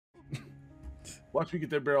Watch me get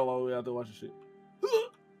that barrel all the way out there. Watch the shit.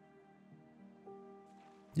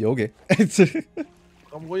 You okay?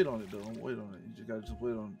 I'm wait on it though. I'm wait on it. You just gotta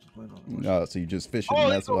wait on it. Just wait on it. No, so you just fishing. Oh,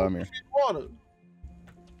 That's why I'm here. Water.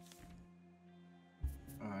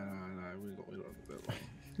 Alright. We ain't gonna wait on it that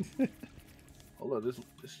long. Hold on, this.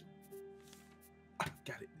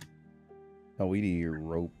 Got it. Oh, we need your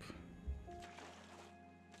rope.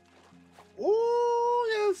 Oh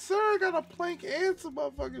yes, sir. Got a plank and some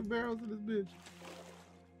motherfucking barrels in this bitch.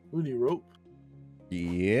 We need rope.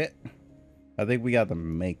 Yeah. I think we got to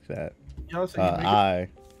make that. Y'all say you make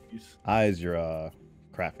it? I is your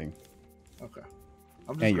crafting. Okay.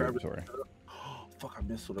 I'm just and your grabbing. inventory. Oh, fuck, I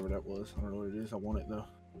missed whatever that was. I don't know what it is. I want it though.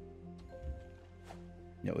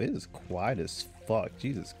 Yo, it is quiet as fuck.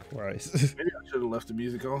 Jesus Christ. Maybe I should have left the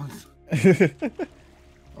music on.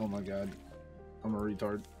 Oh my god. I'm a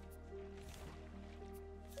retard.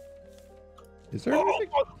 Is there music?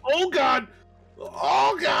 Oh god!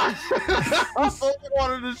 Oh god! I thought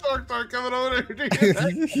wanted the shark start coming over there.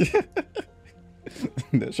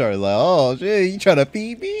 The shark's like, oh shit, you trying to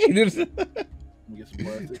feed me? Let me get some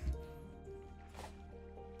plastic.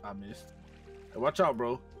 I missed. Hey, watch out,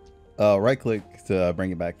 bro. Right click to bring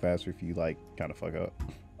it back faster if you like kind of fuck up.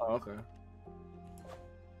 Oh, okay.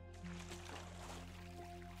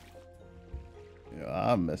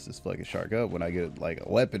 Yeah, I mess this fucking shark up when I get like a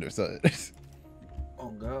weapon or something. Oh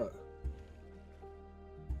god.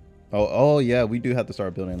 Oh yeah, we do have to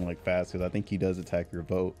start building like fast because I think he does attack your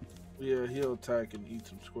boat. Yeah, he'll attack and eat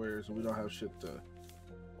some squares, and we don't have shit to.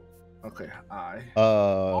 Okay, I.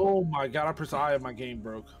 Oh my god, I pressed I and my game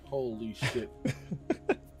broke. Holy shit.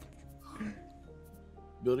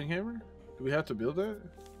 Building hammer? Do we have to build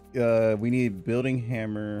that? We need building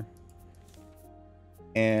hammer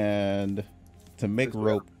and to make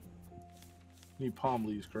rope. Need palm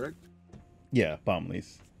leaves, correct? Yeah, palm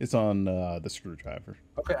leaves. It's on the screwdriver.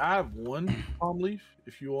 Okay, I have one palm leaf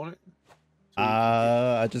if you want it. So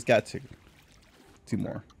I just got two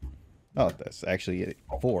more. Oh, that's actually it.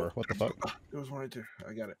 4. What the fuck? There was one right there.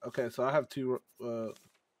 I got it. Okay, so I have 2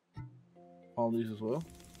 palm leaves as well.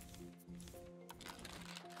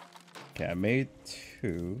 Okay, I made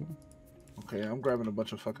 2. Okay, I'm grabbing a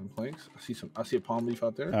bunch of fucking planks. I see a palm leaf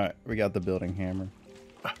out there. All right, we got the building hammer.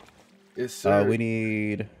 Yes, sir. We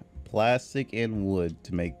need plastic and wood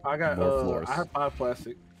to make more floors. I have 5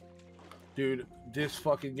 plastic. Dude, this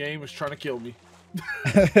fucking game is trying to kill me.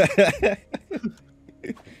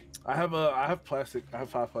 I have plastic. I have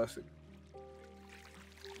 5 plastic.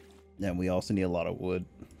 And we also need a lot of wood.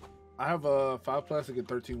 I have 5 plastic and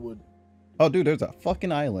 13 wood. Oh, dude, there's a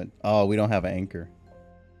fucking island. Oh, we don't have an anchor.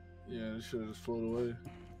 Yeah, it should have just floated away.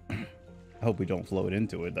 I hope we don't float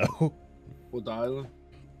into it though. With the island?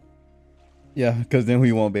 Yeah, because then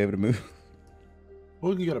we won't be able to move.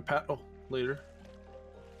 Well, we can get a paddle later.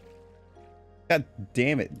 God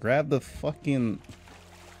damn it! Grab the fucking.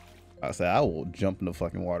 I said I will jump in the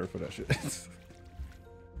fucking water for that shit.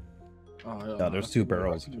 Oh yeah. No, there's 2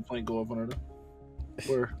 barrels. The plane go up under them.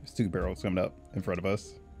 Where? There's 2 barrels coming up in front of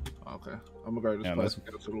us. Okay, I'm gonna grab this plastic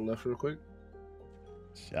to the left real quick.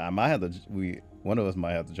 I might have to. One of us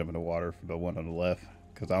might have to jump in the water for the one on the left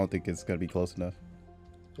because I don't think it's gonna be close enough.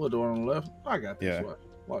 What, the one on the left? I got this. Yeah.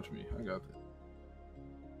 Watch me. I got this.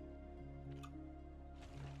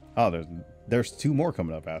 Oh, there's 2 more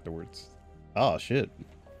coming up afterwards. Oh shit!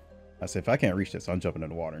 I said if I can't reach this, I'm jumping in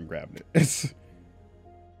the water and grabbing it.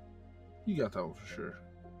 You got that one for sure.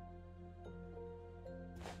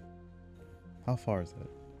 How far is that?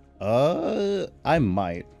 I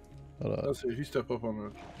might. Hold up. Let's see if you step up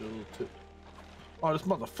on the little tip. Oh, this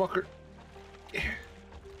motherfucker. Yeah.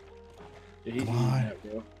 Yeah, he's Come on. that,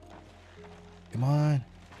 bro. Come on.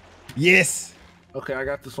 Yes. Okay, I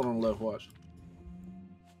got this one on the left. Watch.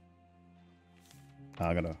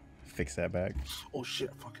 I'm gonna fix that back. Oh shit!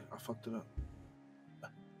 Fuck it. I fucked it up. I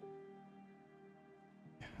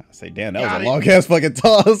say, damn, that was a long ass fucking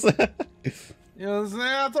toss. You know what I'm saying?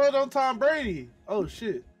 I told you I'm Tom Brady. Oh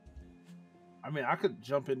shit. I mean, I could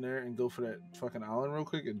jump in there and go for that fucking island real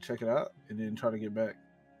quick and check it out, and then try to get back.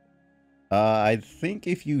 I think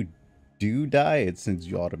if you do die, it sends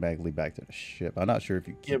you automatically back to the ship. I'm not sure if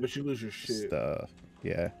you keep Yeah, but you lose your shit. stuff.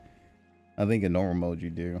 Yeah, I think in normal mode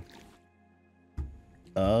you do.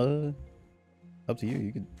 Up to you.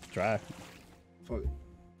 You could try. Fuck it.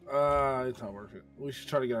 It's not worth it. We should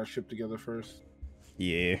try to get our ship together first.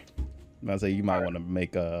 Yeah, I say you might want to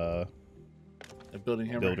make a building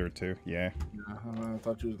hammer. builder too. Yeah. I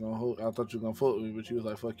thought you was gonna hold. I thought you was gonna float with me, but you was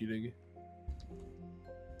like, "Fuck you, nigga."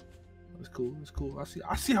 It's cool. It's cool. I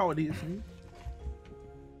see how it is. Man.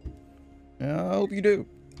 Yeah, I hope you do.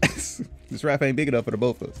 This raft ain't big enough for the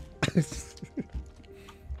both of us.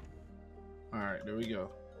 right, there we go.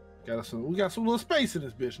 We got some little space in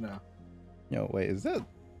this bitch now. Yo, wait, is that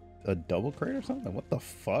a double crate or something? What the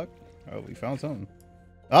fuck? Oh, we found something.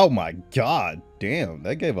 Oh my god, damn,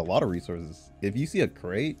 that gave a lot of resources. If you see a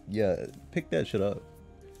crate, yeah, pick that shit up.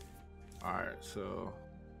 All right, so.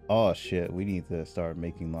 Oh shit, we need to start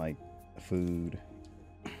making like food.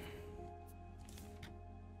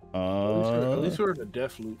 At least we're in a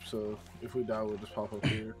death loop, so if we die, we'll just pop up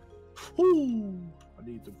here. Woo! I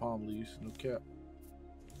need the palm leaves, no cap.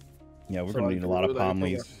 Yeah, we're gonna need a lot of palm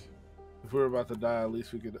leaves. If we're about to die, at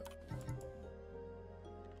least we could.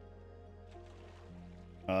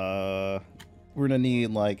 We're gonna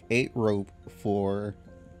need like 8 rope for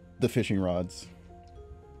the fishing rods.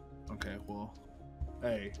 Okay, well,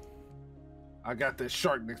 hey, I got that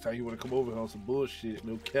shark next time you want to come over on some bullshit,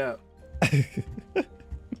 no cap.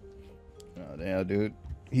 Oh damn, dude,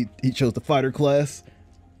 he chose the fighter class.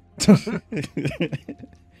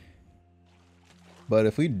 But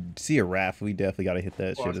if we see a raft, we definitely got to hit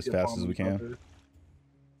that shit as fast as we can.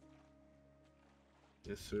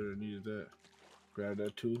 Yes, sir. Needed that. Grab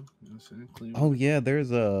that too. You know what I'm saying? Clean. Oh yeah,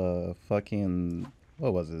 there's a fucking,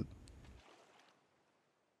 what was it?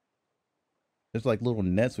 There's like little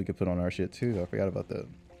nets we could put on our shit too. I forgot about that.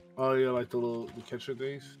 Oh yeah, like the catcher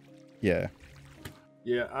things. Yeah.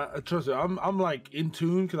 Yeah, I trust it. I'm like in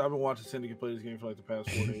tune because I've been watching Syndicate play this game for like the past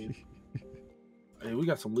 4 days. Hey, we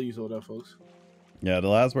got some leaves over there, folks. Yeah, the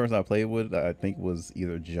last person I played with, I think, was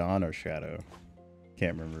either John or Shadow.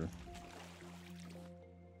 Can't remember.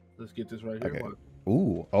 Let's get this right here. Okay.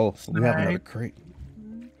 Ooh, oh, we have another crate.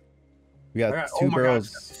 We got 2 barrels.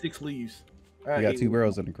 God, 6 leaves. We got 2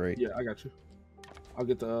 barrels in the crate. Yeah, I got you. I'll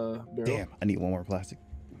get the barrel. Damn, I need 1 more plastic.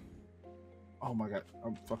 Oh my god,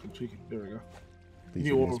 I'm fucking tweaking. There we go. You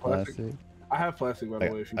need 1 more plastic? I have plastic, by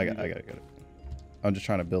the way. If you I got it. I'm just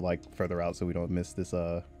trying to build like further out so we don't miss this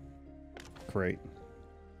crate.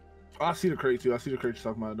 Oh, I see the crate too. I see the crate you're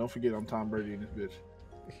talking about. Don't forget, I'm Tom Brady in this bitch.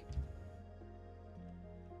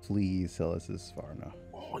 Please tell us this is far enough.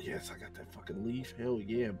 Oh yes, I got that fucking leaf. Hell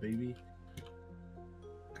yeah, baby.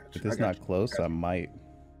 If it's not close, I might.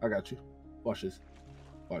 I got you. Watch this.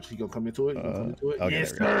 Watch, he gonna come into it. Come into it. Okay,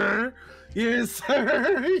 yes, sir. Yes,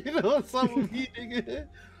 sir. You know what's up with me, nigga?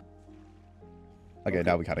 Okay,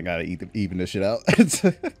 now we kind of gotta even this shit out.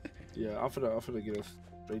 Yeah, I'm finna get us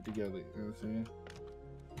straight together. You know what I'm saying?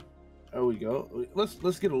 There we go.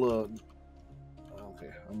 Let's get a little. Okay,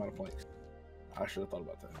 I'm out of planks. I should have thought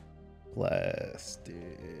about that.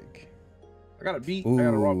 Plastic. I got a beet. Ooh, I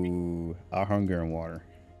got a raw beet. Our hunger and water.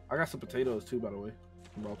 I got some potatoes too, by the way.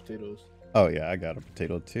 Some raw potatoes. Oh yeah, I got a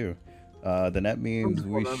potato too. Then that means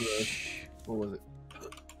we. What was it?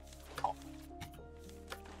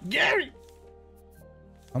 Gary.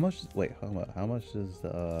 How much? Wait, how much does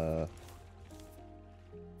the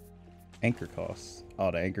anchor cost?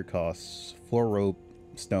 Oh, the anchor costs 4 rope,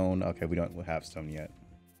 stone. Okay, we don't have stone yet.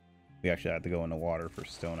 We actually have to go in the water for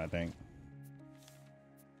stone, I think.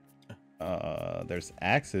 There's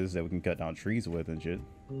axes that we can cut down trees with and shit.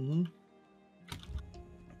 Mm-hmm.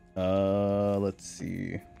 Let's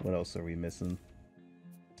see. What else are we missing?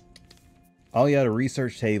 Oh yeah, the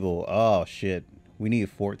research table. Oh shit. We need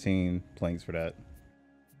 14 planks for that.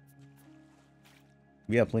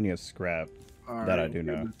 We have plenty of scrap. That I do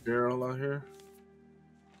know. Barrel out here.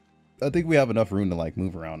 I think we have enough room to like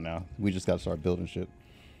move around now. We just gotta start building shit.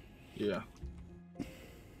 Yeah.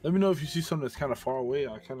 Let me know if you see something that's kind of far away.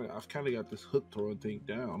 I've kind of got this hook throwing thing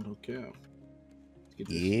down. No cap.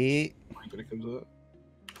 Yeah. When it comes up.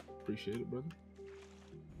 Appreciate it, brother.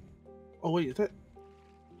 Oh wait, is that?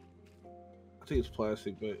 I think it's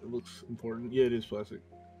plastic, but it looks important. Yeah, it is plastic.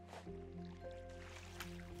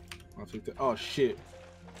 I'll take that. Oh shit.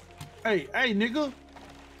 Hey, nigga.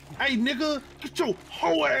 Hey, nigga, get your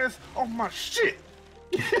whole ass off my shit.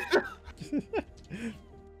 I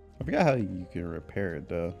forgot how you can repair it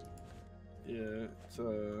though. Yeah, it's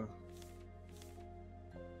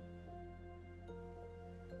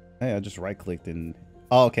Hey, I just right clicked and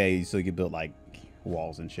oh, okay, so you can build like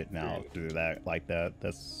walls and shit now through that like that.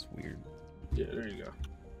 That's weird. Yeah, there you go.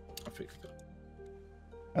 I fixed it.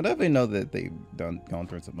 I definitely know that they've gone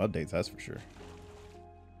through some updates, that's for sure.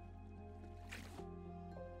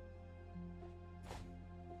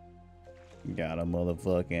 Got a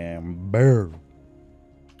motherfucking bear.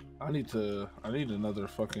 I need another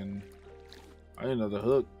fucking. I need another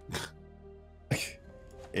hook.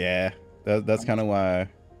 Yeah, that's kind of why.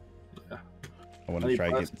 Yeah. I want to try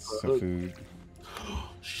to get some food.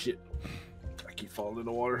 Shit! I keep falling in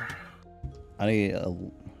the water. I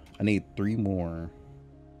need 3 more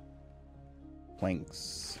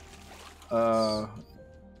planks. Okay.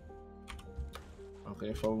 Okay,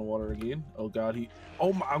 I fell in the water again. Oh god,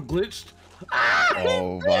 oh my, I'm glitched.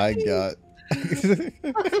 Oh my god.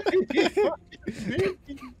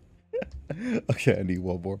 Okay, I need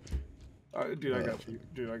one more. Dude, I got you.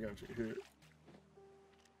 Dude, I got you. Here.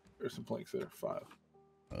 There's some planks there. 5.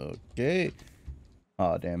 Okay.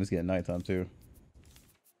 Oh damn, it's getting nighttime too.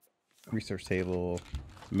 Research table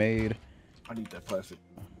made. I need that plastic.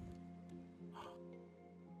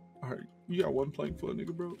 Alright, you got 1 plank for a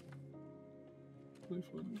nigga, bro?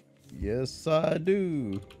 Yes, I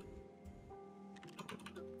do.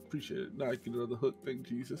 Appreciate it. Now I get another hook. Thank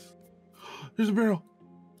Jesus. Here's a barrel.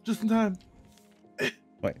 Just in time.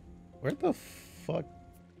 Wait, where the fuck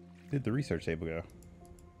did the research table go?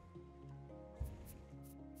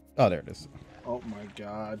 Oh, there it is. Oh my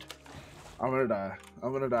god. I'm gonna die.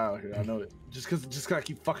 I'm gonna die out here. I know it. Just gotta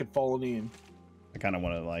keep fucking falling in. I kind of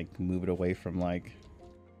want to like move it away from like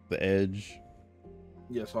the edge.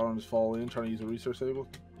 Yeah, so I don't just fall in trying to use a research table.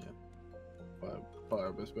 Yeah. Probably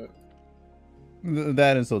our best bet.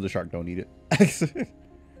 That and so the shark don't eat it.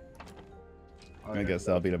 I guess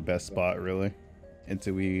that'll be the best spot really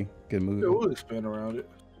until we can move. Yeah, we'll expand around it.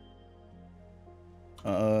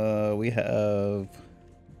 We have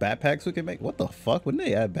backpacks we can make. What the fuck? When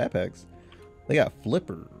they add backpacks? They got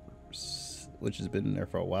flippers, which has been there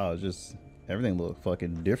for a while. It's just everything looked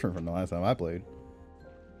fucking different from the last time I played.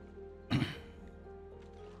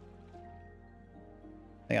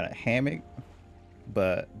 They got a hammock,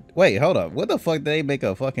 but wait, hold up. What the fuck did they make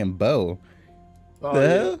a fucking bow? Oh, The yeah.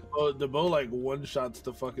 hell? Oh, the bow like one shots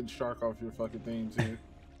the fucking shark off your fucking thing too.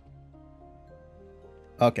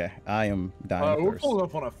 Okay, I am dying We're first. pulling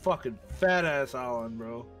up on a fucking fat ass island,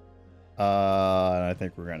 bro. I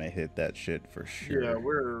think we're gonna hit that shit for sure. Yeah,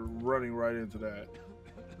 we're running right into that.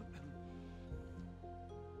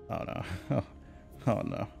 Oh no. Oh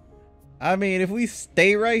no. I mean, if we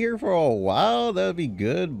stay right here for a while, that would be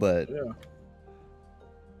good, but... Yeah.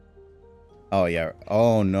 Oh, yeah.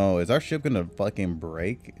 Oh, no. Is our ship gonna fucking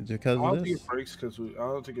break because I of don't think this? it breaks I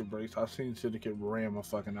don't think it breaks. I've seen Syndicate ram a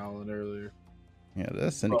fucking island earlier. Yeah,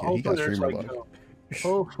 that's Syndicate. He got streamer luck.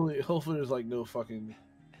 Hopefully there's like no fucking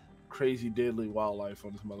crazy deadly wildlife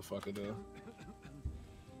on this motherfucker though.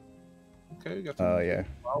 Okay, we got some yeah.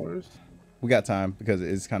 flowers. We got time because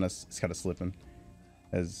it's kind of slipping,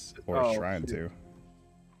 as or it's trying to.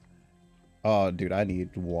 Oh, dude, I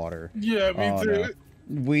need water. Yeah, me too. No.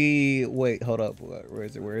 Wait, hold up. Where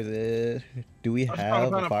is it? Where is it? Do we have a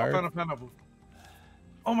fire? I found a pineapple.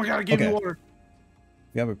 Oh my god, I gave me water.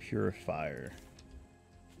 We have a purifier.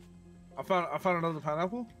 I found another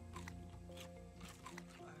pineapple.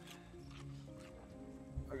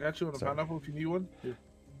 I got you on a pineapple if you need one. Here.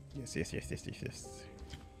 Yes.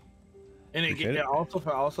 And I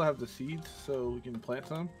also have the seeds, so we can plant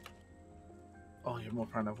some. Oh, you have more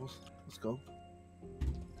pineapples. Let's go.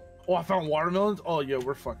 Oh, I found watermelons. Oh yeah,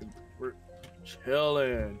 we're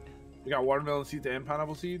chilling. We got watermelon seeds and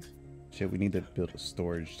pineapple seeds. Shit, we need to build a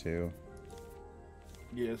storage too.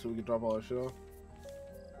 Yeah, so we can drop all our shit off.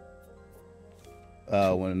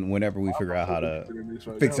 Whenever we figure out how to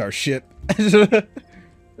fix our ship. Is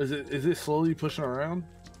it slowly pushing around?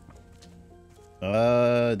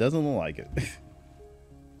 It doesn't look like it.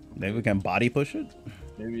 Maybe we can body push it.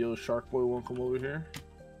 Maybe your shark boy won't come over here.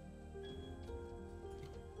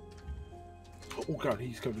 Oh god,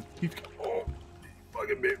 he's coming. Oh, he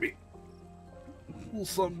fucking bit me. Little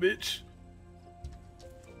son bitch.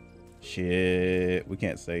 Shit, we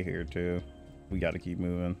can't stay here too. We got to keep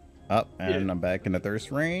moving. Up, and I'm back in the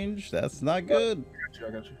thirst range. That's not good. I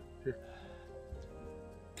got you. Here.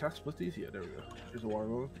 Can I split these? Yeah, there we go. Here's the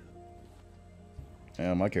watermelon.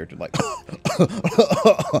 Yeah, my character like.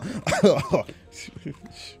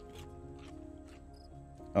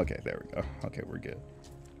 Okay, there we go. Okay, we're good.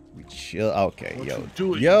 We chill. Okay,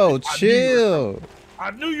 yo, chill.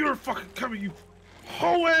 I knew you were fucking coming, you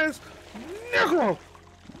hoe ass nigga.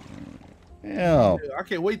 Yeah. I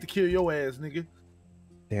can't wait to kill your ass, nigga.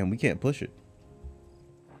 Damn, we can't push it.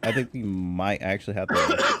 I think we might actually have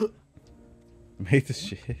to make this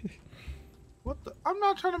shit. What the? I'm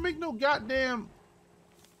not trying to make no goddamn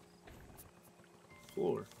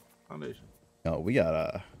floor foundation. No, we got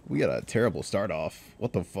a terrible start off.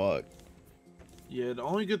 What the fuck? Yeah, the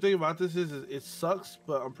only good thing about this is it sucks,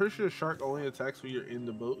 but I'm pretty sure the shark only attacks when you're in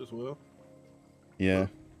the boat as well. Yeah.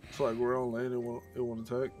 So like we're on land, it won't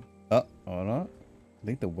attack. Oh, hold on. I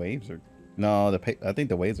think the waves are. No, I think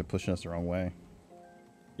the waves are pushing us the wrong way.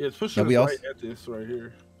 Yeah, it's pushing us right at this right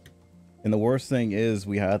here. And the worst thing is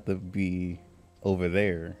we have to be over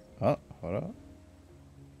there. Oh, hold on.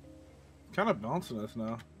 Kind of bouncing us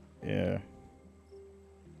now. Yeah.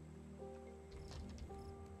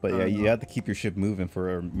 But yeah, you have to keep your ship moving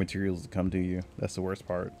for materials to come to you. That's the worst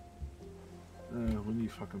part. We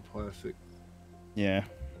need fucking plastic. Yeah.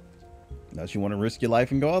 Unless you want to risk your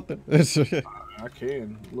life and go out there. I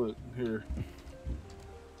can. Look, here.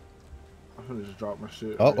 I'm gonna just drop my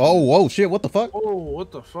shit. Oh, right whoa, shit, what the fuck? Oh,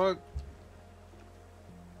 what the fuck?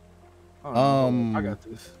 Oh, no, I got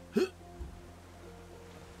this.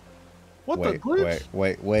 What the glitch?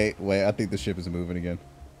 Wait. I think the ship is moving again.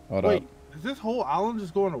 Hold up. Is this whole island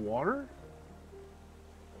just going to water?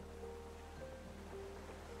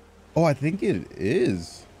 Oh, I think it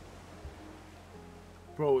is.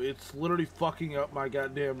 Bro, it's literally fucking up my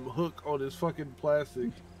goddamn hook on this fucking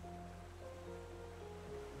plastic.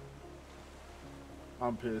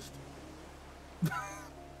 I'm pissed.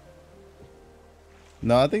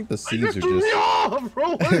 No, I think the seas are just. Off,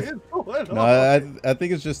 bro. What is going on? No, I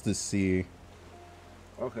think it's just the sea.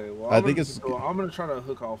 Okay, well, I think it's. I'm gonna try to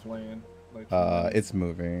hook off land. Like, it's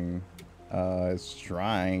moving. It's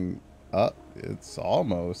trying. It's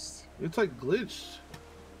almost. It's like glitched.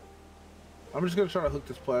 I'm just gonna try to hook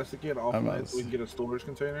this plastic in off land so we can get a storage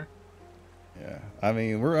container. Yeah, I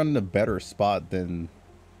mean we're on a better spot than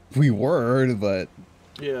we were, but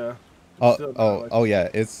yeah. Oh yeah,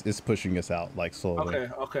 it's pushing us out like slowly.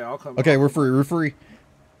 Okay, I'll come. Okay, we're free.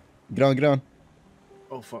 Get on.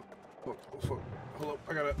 Oh fuck. Hold up,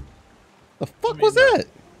 I gotta. The fuck was that?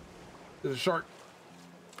 There's a shark.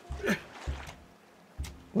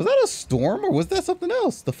 Was that a storm or was that something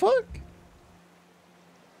else? The fuck?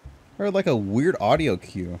 I heard like a weird audio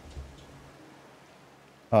cue.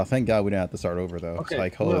 Oh, thank God we didn't have to start over though. Okay,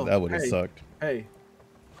 Like, that would have sucked. Hey,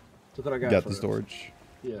 look what I got. Got the storage.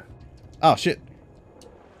 Yeah. Oh shit.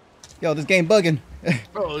 Yo, this game bugging.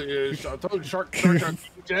 Oh yeah, I told you, shark got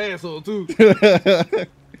your asshole too.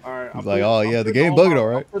 All right. It's like, oh yeah, the game bugging, all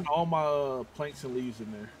right. I'm putting all my planks and leaves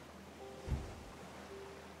in there.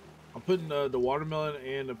 I'm putting the watermelon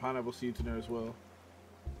and the pineapple seeds in there as well.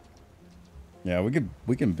 Yeah,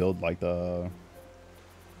 we can build like the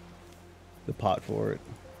pot for it.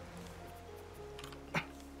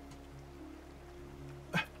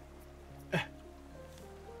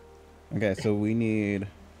 Okay, so we need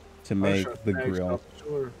to make the grill.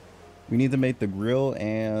 Sure. We need to make the grill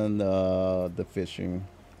and the fishing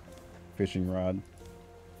rod.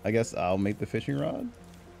 I guess I'll make the fishing rod.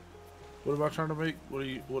 What am I trying to make?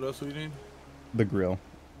 What else do we need? The grill.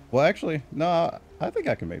 Well, actually, no. I think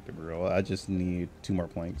I can make the grill. I just need 2 more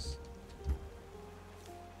planks.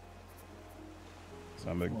 So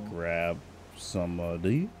I'm gonna grab some of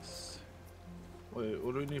these. Wait,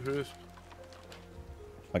 what do we need for this?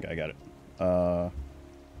 Okay, I got it.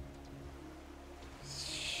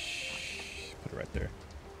 Put it right there.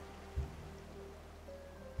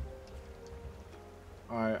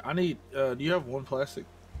 All right, I need. Do you have 1 plastic?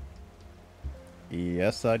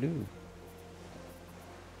 Yes, I do.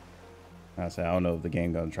 I say I don't know if the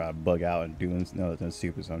game gonna try to bug out and do nothing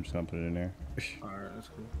stupid, so I'm just gonna put it in there. All right, that's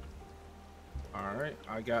cool. All right,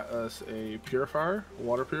 I got us a purifier, a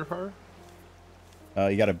water purifier.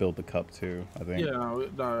 You got to build the cup too, I think. Yeah,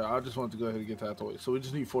 no, I just wanted to go ahead and get that out the way. So we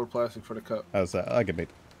just need 4 plastic for the cup. I can make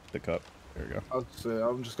the cup. There we go.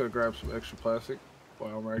 I'm just gonna grab some extra plastic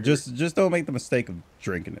while I'm right here. Just don't make the mistake of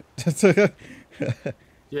drinking it.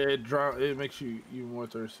 Yeah, it makes you even more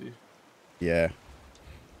thirsty. Yeah.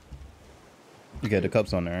 Okay, the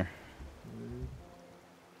cup's on there.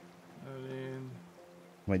 And then...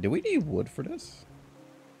 Wait, do we need wood for this?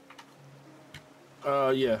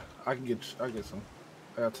 Yeah, I get some.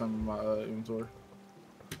 I got some in my inventory.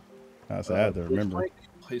 So I have to remember.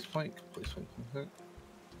 Place plank.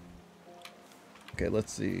 Okay,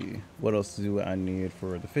 let's see. What else do I need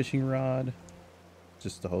for the fishing rod?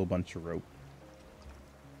 Just a whole bunch of rope.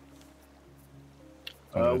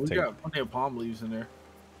 We got plenty of palm leaves in there.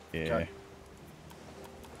 Yeah. Okay.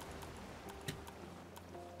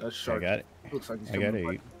 That shark. I got it. Looks like he's I got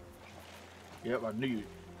 8. Yep, I knew you.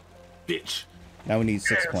 Bitch. Now we need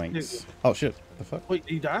 6 planks. Oh shit. The fuck? Wait,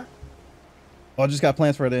 did he die? Oh, I just got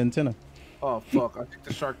plans for the antenna. Oh fuck. I think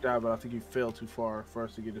the shark died, but I think he fell too far for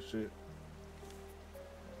us to get his shit.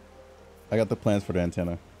 I got the plans for the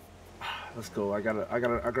antenna. Let's go. I got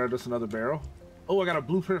us another barrel. Oh, I got a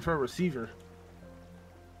blueprint for a receiver.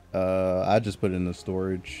 I just put it in the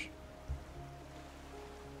storage.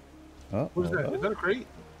 Oh, what is that? Is that a crate?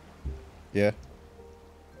 Yeah.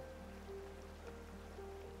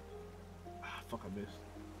 Ah, fuck, I missed.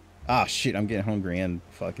 Ah, shit, I'm getting hungry and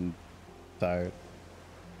fucking tired.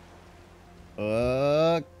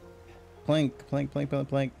 Plank.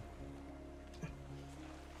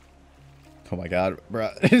 Oh my god, bro.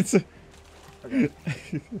 It's Okay.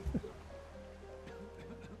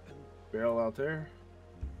 Barrel out there.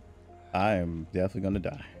 I am definitely gonna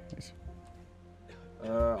die.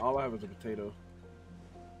 All I have is a potato.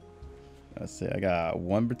 Let's see. I got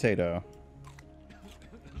one potato,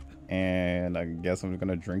 and I guess I'm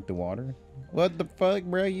gonna drink the water. What the fuck,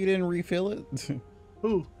 bro? You didn't refill it?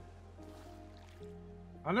 Who?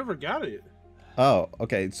 I never got it. Oh,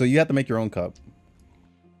 okay. So you have to make your own cup.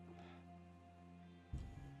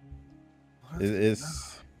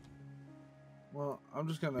 It's. Well, I'm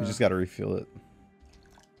just gonna. You just gotta refill it.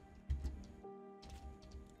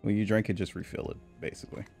 When you drink it, just refill it,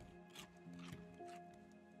 basically.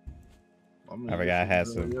 I forgot I had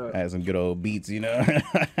some good old beats, you know.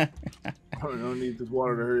 I don't need this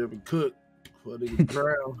water to hurry up and cook before they get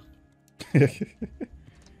drown. Yeah,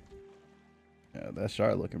 that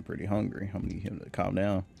shark looking pretty hungry. I'm gonna need him to calm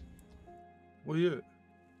down. Well, yeah.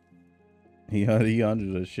 He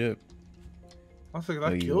under the ship. I was thinking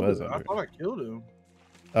I killed him. I thought I killed him.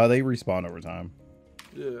 Oh, they respawn over time.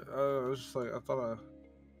 Yeah, I was just like, I thought I.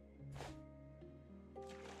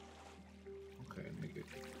 Okay, nigga,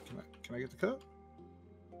 can I get the cup?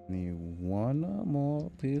 Need one more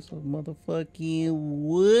piece of motherfucking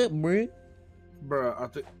wood, bruh. Bruh, I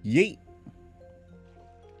think. Yeet.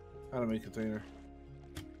 How to make a container.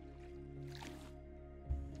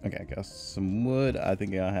 Okay, I got some wood. I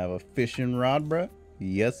think I have a fishing rod, bruh.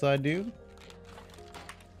 Yes, I do.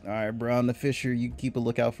 All right, bro. I'm the fisher. You keep a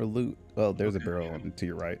lookout for loot. Oh, there's a barrel to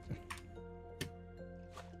your right.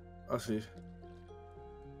 I see.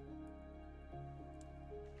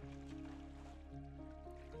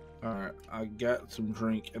 All right, I got some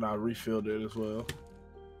drink and I refilled it as well.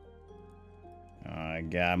 I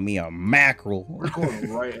got me a mackerel. We're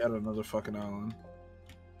going right at another fucking island.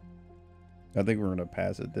 I think we're gonna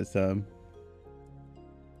pass it this time.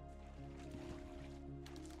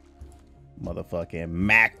 Motherfucking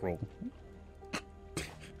mackerel.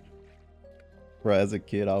 Bro, as a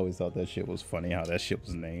kid, I always thought that shit was funny how that shit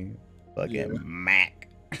was named. Fucking Mac.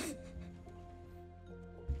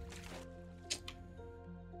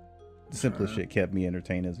 The simplest shit kept me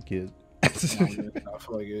entertained as a kid. I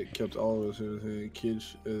feel like it kept all of us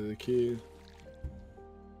kids as a kid.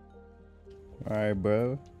 Alright,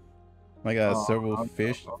 bro. I got several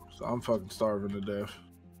fish. I'm fucking starving to death.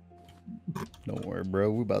 Don't worry,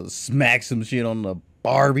 bro. We're about to smack some shit on the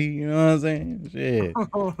Barbie. You know what I'm saying? Shit.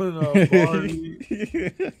 Oh, no,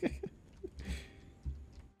 Barbie.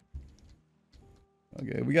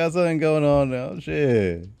 Okay, we got something going on now.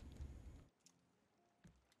 Shit.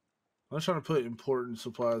 I'm trying to put important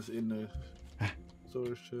supplies in the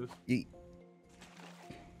storage chest. Eat.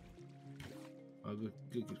 Oh,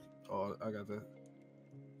 good. Oh, I got that.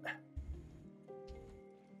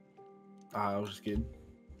 I was just kidding.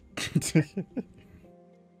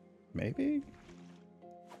 Maybe.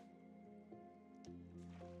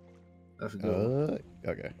 That's good.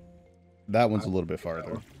 Okay. That one's a little bit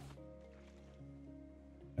farther.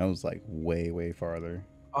 That was like way farther.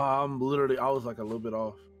 I was like a little bit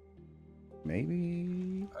off.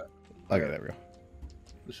 Maybe. Okay, there we go.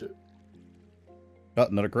 The shit. Oh,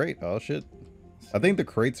 another crate. Oh shit. I think the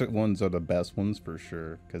crates ones are the best ones for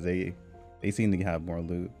sure because they seem to have more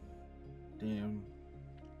loot. Damn.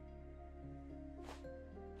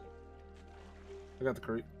 I got the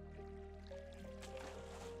crate.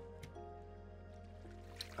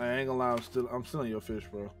 I ain't gonna lie, I'm still in your fish,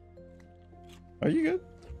 bro. Are you good?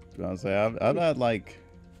 I was say I'm not like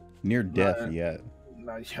near death yet.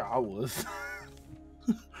 Nah, yeah, I was.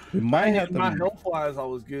 We might have to. My health wise, I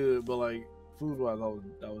was good, but like food wise, I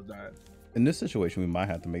was dying. In this situation, we might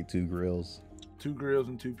have to make 2 grills. 2 grills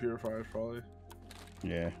and 2 purifiers, probably.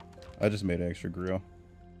 Yeah, I just made an extra grill.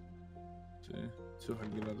 See if I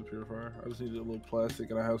can get another purifier. I just need a little plastic,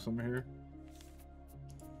 and I have some here.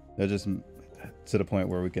 That just to the point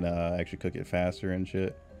where we can actually cook it faster and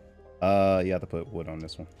shit. You have to put wood on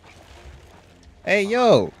this one. Hey,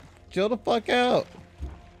 yo, chill the fuck out,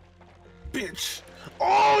 bitch!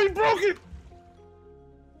 Oh, he broke it!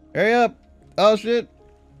 Hurry up! Oh shit!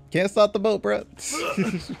 Can't stop the boat, bro.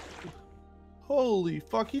 Holy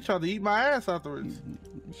fuck! He tried to eat my ass afterwards.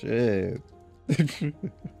 Shit.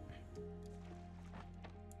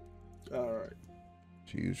 All right.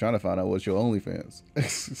 She was trying to find out what's your OnlyFans.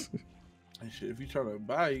 Hey, shit, if you trying to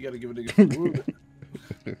buy, you got to give a nigga some wood.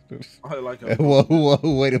 I like a whoa,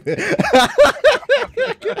 wait a minute.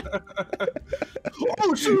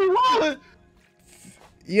 Oh, shit, what?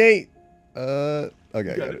 Yay. Okay,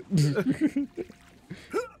 got it.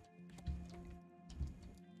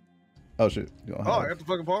 Oh, shit. I got the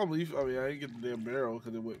fucking palm leaf. I mean, I didn't get the damn barrel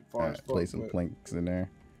because it went far as fuck. Place some planks in there.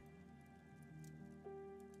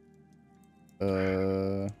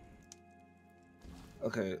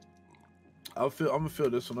 Okay. I'm gonna fill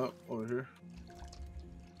this one up over here.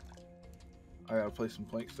 I gotta place some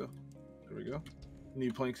planks though. There we go.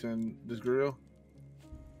 Need planks in this grill.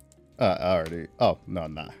 I already. Oh no,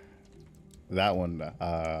 nah. That one.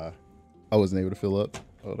 I wasn't able to fill up.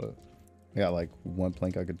 Hold up. I got like one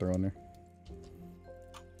plank I could throw in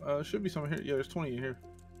there. Should be some here. Yeah, there's 20 in here.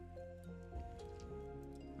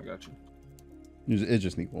 I got you. It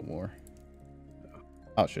just need one more. Yeah.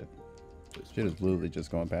 Oh shit. Shit is literally just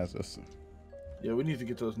going past us. Yeah, we need to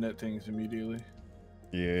get those net things immediately.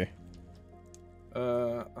 Yeah.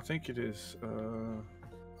 I think it is.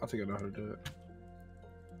 I think I know how to do it.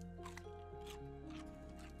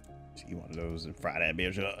 See one of those and fry that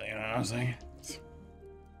bitch up. You know what I'm saying?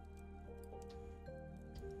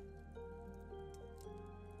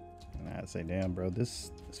 And I'd say, damn, bro,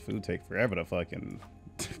 this food take forever to fucking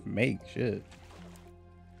make shit.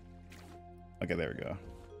 Okay, there we go.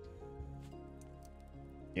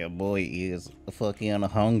 Your boy is fucking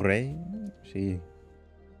hungry. She.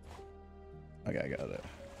 Okay, I got it.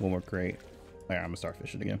 One more crate. Alright, I'm gonna start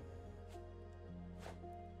fishing again.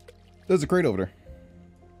 There's a crate over there.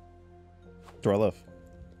 To our left.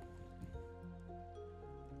 I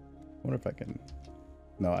wonder if I can.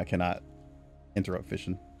 No, I cannot interrupt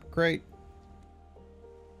fishing. Crate.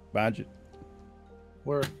 Behind you.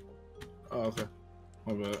 Where? Oh, okay.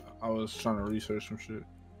 My bad. I was trying to research some shit.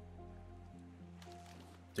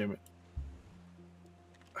 Damn it.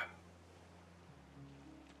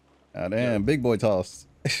 Ah, damn, big boy toss.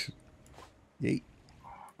 Yeet.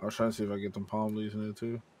 I was trying to see if I get them palm leaves in there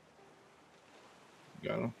too.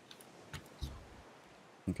 Got them.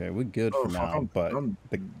 Okay, we're good for now, but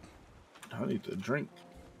I need to drink.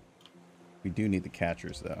 we do need the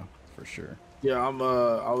catchers though, for sure. Yeah, I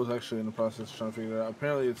was actually in the process of trying to figure it out.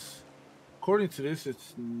 Apparently it's, according to this,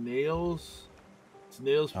 it's nails. It's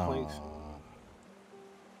nails, planks.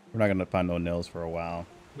 We're not gonna find no nails for a while.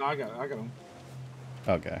 No, I got them.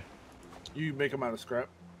 Okay. You make them out of scrap.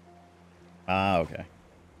 Ah, okay.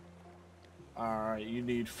 Alright, you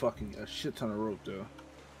need fucking a shit ton of rope though.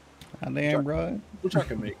 Ah, damn, bro. Which I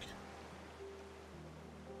can make.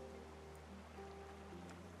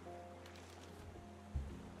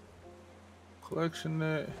 Collection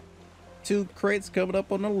net. 2 crates coming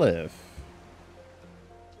up on the left.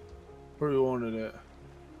 Where do you want it at? Well,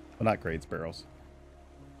 not crates, barrels.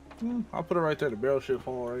 I'll put it right there. The barrel should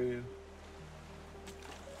fall right in.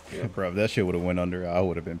 Yeah. Bro, if that shit would have went under, I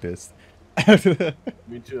would have been pissed.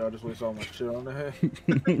 Me too. I just waste all my shit on the head.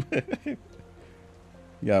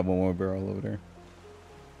 You got one more barrel over there.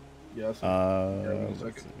 Yeah.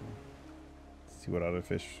 Let's see what other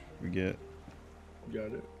fish we get.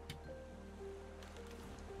 Got it.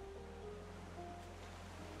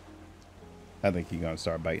 I think he's gonna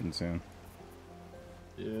start biting soon.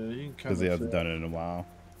 Yeah, you can kind because he hasn't done it in a while.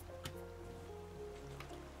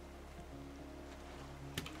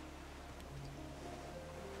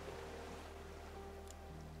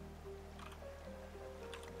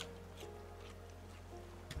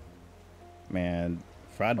 Man,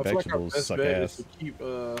 fried vegetables suck ass. Keep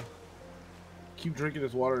drinking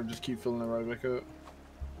this water and just keep filling it right back up.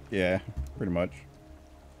 Yeah, pretty much.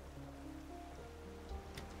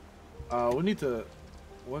 We need to.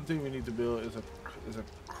 One thing we need to build is a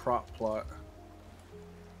crop plot.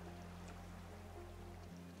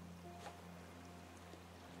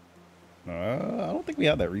 I don't think we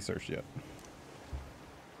have that research yet.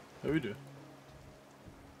 Yeah, we do.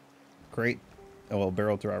 Crate. Oh well,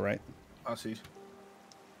 barrel to our right. I see.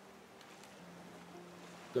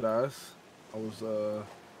 Good eyes. I was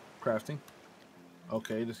crafting.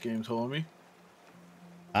 Okay, this game told me.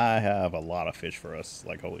 I have a lot of fish for us.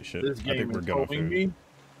 Like holy shit! This game I think we're is going towing me.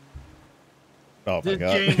 Oh my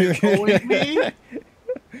god! This game is towing me.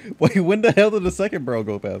 Wait, when the hell did the second barrel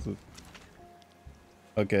go past us?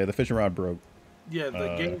 Okay, the fishing rod broke. Yeah,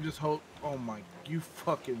 the game just hold. Oh my, you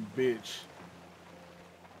fucking bitch!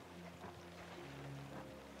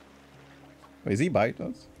 Wait, is he biting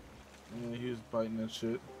us? Yeah, he was biting that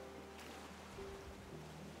shit.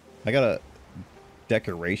 I got a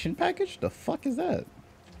decoration package? The fuck is that?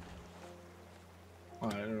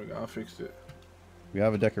 Alright, there we go. I fixed it. We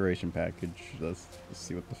have a decoration package. Let's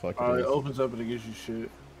see what the fuck it is. It opens up and it gives you shit.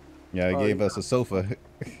 Yeah, it gave us a sofa.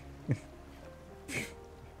 I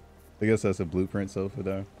guess that's a blueprint sofa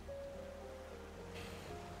though.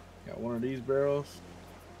 Got one of these barrels.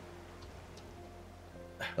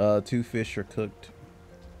 2 fish are cooked.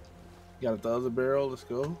 Got the other barrel. Let's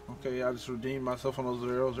go. Okay, I just redeemed myself on those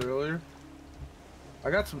barrels earlier. I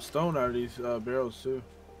got some stone out of these barrels too.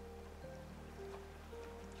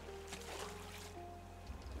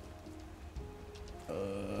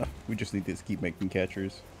 We just need to keep making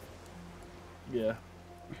catchers. Yeah.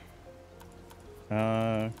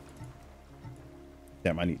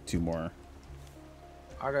 Damn, I need 2 more.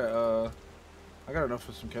 I got enough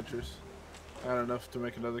for some catchers. I got enough to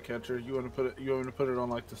make another catcher. You want to put it? You want me to put it on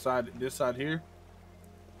like the side, this side here?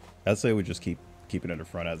 I'd say we just keep it in the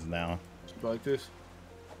front as now. Just like this.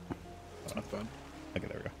 That's fun. Okay,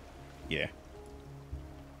 there we go. Yeah.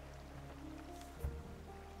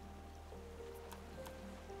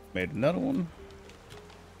 Made another one.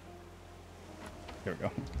 There we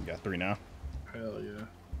go. We got 3 now. Hell yeah.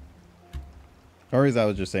 Or as I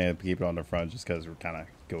was just saying, keep it on the front just because we're kind of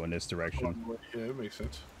going this direction. Yeah, it makes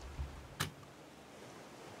sense.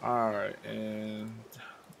 Alright, and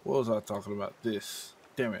what was I talking about? This.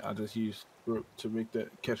 Damn it, I just used rope to make that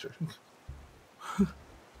catcher.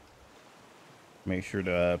 Make sure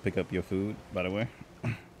to pick up your food, by the way.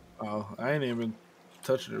 Oh, I ain't even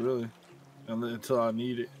touching it really until I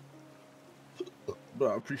need it.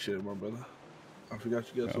 But I appreciate it, my brother. I forgot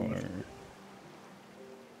you got so much.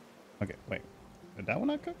 Okay, wait. Did that one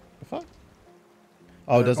not cook? The fuck?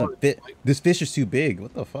 Oh, it doesn't fit. This fish is too big.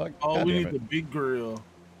 What the fuck? Oh, God we damn need the big grill.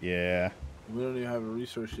 Yeah. We don't even have a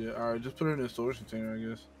resource yet. Alright, just put it in a storage container, I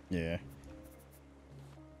guess. Yeah.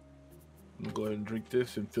 I'm gonna go ahead and drink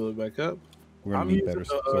this and fill it back up. We're gonna need better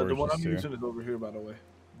storage. The one I'm using is over here, by the way.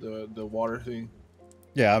 The water thing.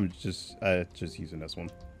 Yeah, I'm just using this one.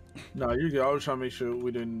 No, you're good. I was trying to make sure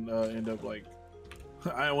we didn't end up like.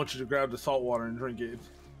 I didn't want you to grab the salt water and drink it.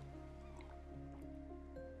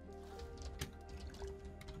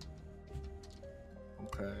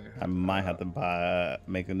 Okay. I might have to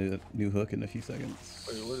make a new hook in a few seconds.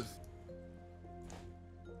 Wait,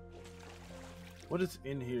 what is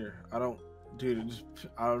in here? I don't, dude.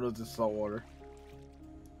 I don't know if this is salt water.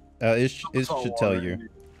 It should tell you.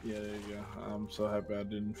 Yeah, there you go. I'm so happy I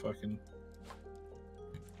didn't fucking.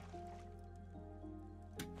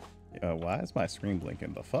 Why is my screen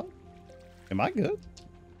blinking? The fuck? Am I good?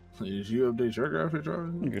 Did you update your graphics,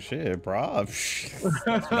 Robin? Good shit, bro. That's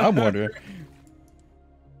what I'm wondering.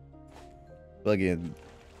 Fucking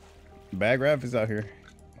bad graphics out here.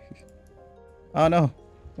 Oh no,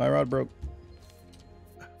 my rod broke.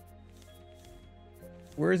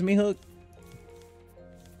 Where's me hook?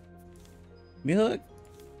 Me hook,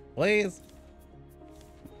 please.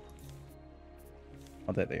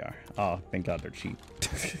 Oh, there they are. Oh, thank God they're cheap.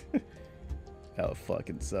 That would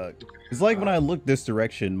fucking suck. It's like when I look this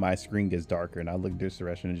direction, my screen gets darker, and I look this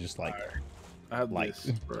direction, and it's just like I have light.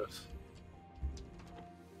 this for us.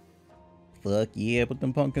 Fuck yeah, put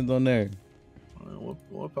them pumpkins on there.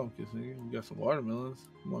 What pumpkins, nigga? We got some watermelons.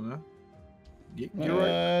 Come on now. Get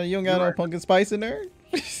right. You don't got no pumpkin spice in there?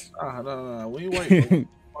 No. We ain't waiting.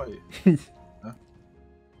 Wait. Huh?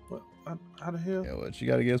 What? How the hell? Yeah, what you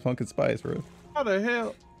gotta get is pumpkin spice, bro. How the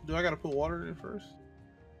hell? Do I gotta put water in first?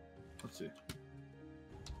 Let's see.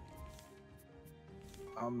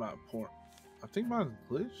 I'm not pouring. I think mine's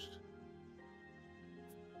glitched.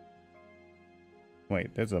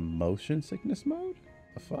 Wait, there's a motion sickness mode?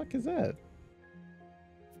 The fuck is that?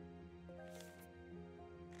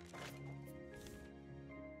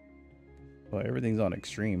 Well, everything's on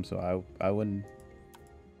extreme, so I wouldn't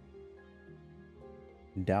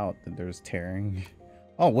doubt that there's tearing.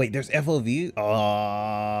 Oh wait, there's FOV.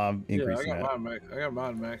 Increasing yeah, I got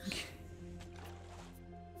mine max.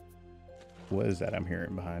 What is that I'm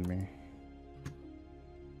hearing behind me?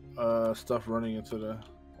 Stuff running into the.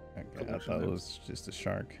 Okay, I thought it was just a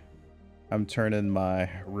shark. I'm turning my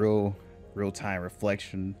real-time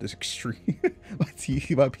reflection this extreme. my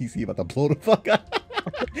PC about to blow the fuck up.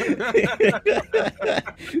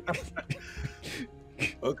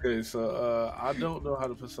 Okay, so I don't know how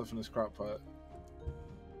to put stuff in this crock pot.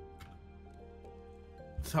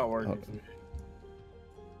 It's not working for me.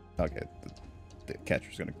 Okay, the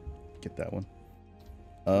catcher's gonna get that one.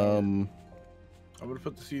 I'm gonna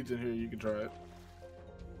put the seeds in here. You can try it.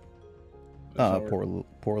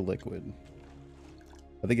 Pour liquid.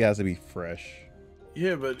 I think it has to be fresh.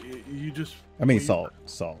 Yeah, but you just. I mean salt.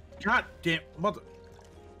 God damn mother.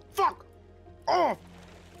 Fuck off,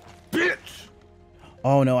 bitch.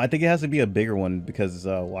 Oh no, I think it has to be a bigger one because it's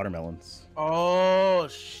watermelons. Oh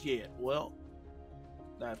shit. Well.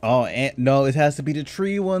 Oh, and no, it has to be the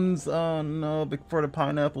tree ones. Oh no, for the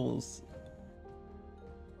pineapples.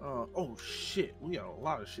 Oh shit, we got a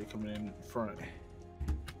lot of shit coming in front.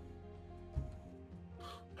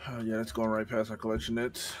 Yeah, that's going right past our collection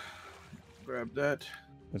nets. Grab that.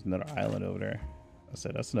 There's another island over there. I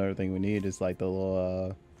said that's another thing we need is like the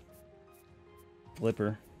little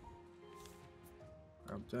flipper.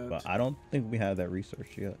 Grab that. But I don't think we have that resource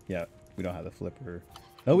yet. Yeah, we don't have the flipper.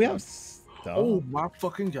 No, we have. Oh Dog. my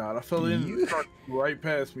fucking god! I fell in You, right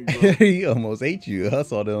past me, bro. he almost ate you. I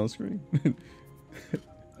saw that on screen.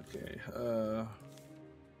 Okay.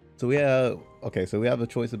 So we have So we have a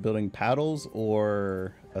choice of building paddles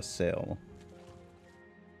or a sail.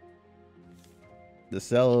 The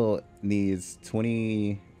sail needs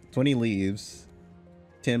 20 leaves,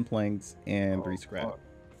 10 planks, and 3 scrap. Fuck.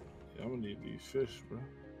 Yeah, I'm gonna need these fish, bro.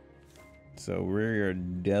 So we're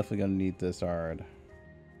definitely gonna need to start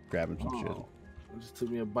grabbing some shit. It just took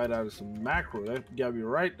me a bite out of some mackerel. That got me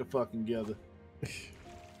right the fucking together.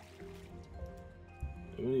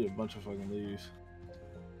 We need a bunch of fucking leaves.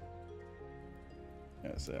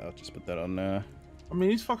 Yeah, so I'll just put that on there. I mean,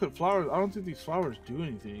 these fucking flowers, I don't think these flowers do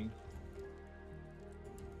anything.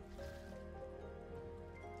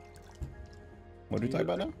 What are we talking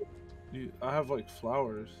about now? I have like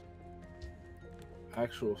flowers.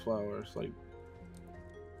 Actual flowers, like.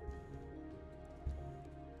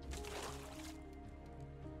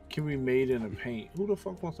 Can be made in a paint. Who the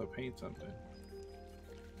fuck wants to paint something?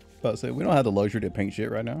 About to say, we don't have the luxury to paint shit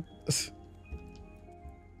right now.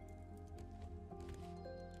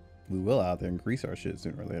 We will out there increase our shit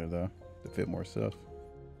sooner or later, though, to fit more stuff.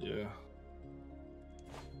 Yeah.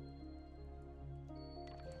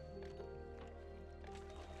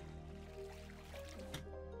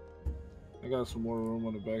 I got some more room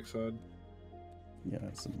on the backside. Yeah,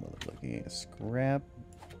 some motherfucking scrap.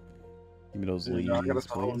 Give me those Yeah, leaves, I got a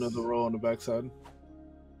whole please. another row on the backside.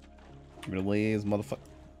 Give me the leaves, motherfucker.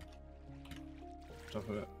 Top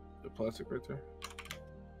of that, the plastic right there.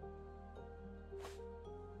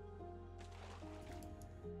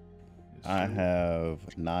 I have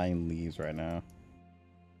 9 leaves right now.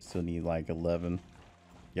 Still need like 11.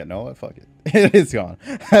 Yeah, no, what? Fuck it. It's gone.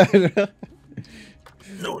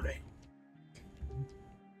 No, they.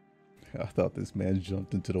 I thought this man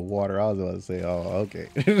jumped into the water. I was about to say, oh, okay.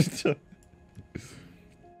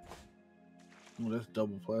 Oh, that's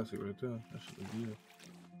double plastic right there. That should be good.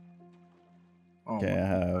 Oh, Okay, I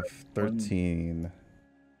have 13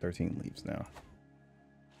 leaves now.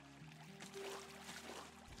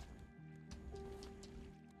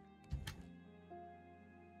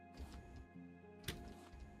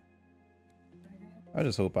 I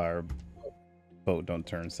just hope our boat don't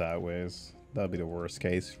turn sideways. That'd be the worst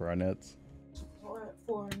case for our nets.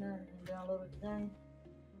 Downloaded the game.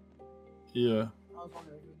 Yeah. I was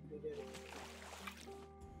wondering if you could do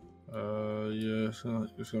that. Yeah,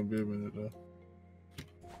 it's gonna be a minute though.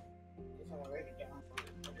 It's already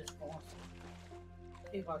downloaded. I'm just going to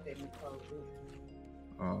see if I can close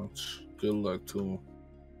it. Good luck to him.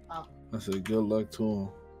 Oh. I said good luck to him.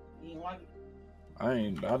 You didn't like it?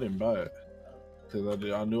 I didn't buy it because I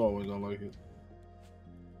knew I wasn't gonna like it.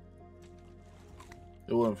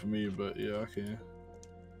 It wasn't for me, but yeah, I can.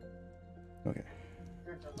 Okay.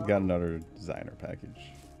 We got another designer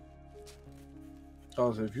package.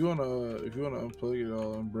 Also, if you wanna unplug it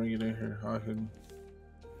all and bring it in here, I can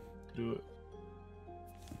do it.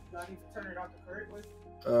 Do I need to turn it off the correct way?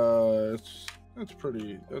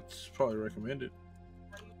 That's probably recommended.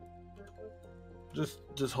 How do you do it?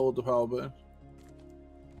 Just hold the power button.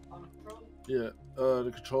 On the controller? Yeah,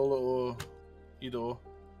 the controller or either or.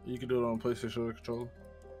 You can do it on PlayStation or the controller.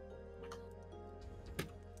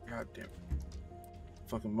 God damn.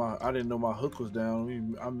 I didn't know my hook was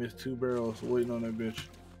down. I missed 2 barrels waiting on that bitch.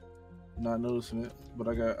 Not noticing it, but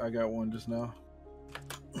I got one just now.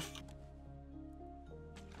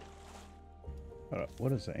 What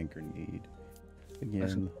does the anchor need?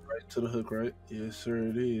 Again. Right to the hook, right? Yes, sir,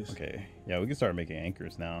 it is. Okay. Yeah, we can start making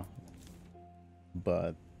anchors now.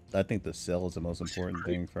 But I think the sail is the most important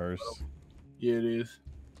thing first. Yeah, it is.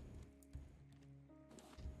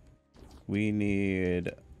 We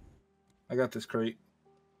need... I got this crate.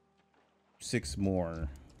 6 more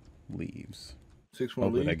leaves. 6 more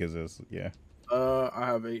Hopefully leaves? that gives us, yeah. I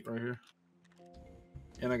have 8 right here.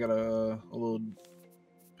 And I got a little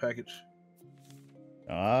package.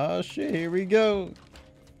 Ah, shit, here we go.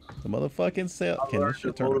 The motherfucking sail. Can this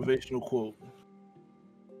shit turn around? Motivational quote.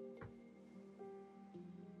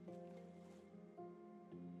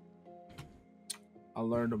 I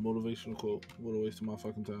learned a motivational quote. What a waste of my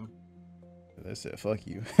fucking time. That said, fuck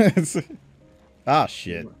you. Ah,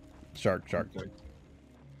 shit. Shark. Okay.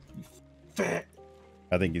 Fat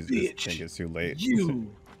I think he's bitch. just think it's too late.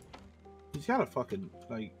 He's got a fucking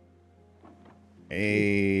like.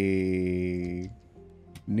 Hey,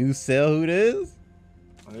 new sail. Who it is?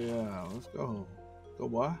 Oh yeah, let's go. Go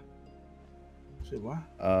boy. Shit, boy.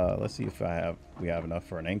 Let's see if we have enough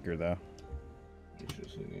for an anchor though. Make sure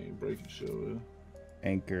this thing ain't breaking shit over there.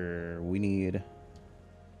 Anchor. We need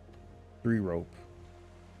 3 rope.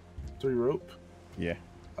 3 rope. Yeah.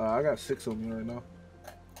 I got 6 on me right now.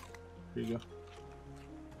 Here you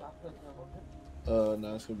go.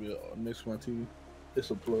 No, it's gonna be next to my TV. It's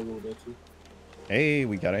a plug over there too. Hey,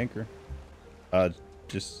 we got anchor.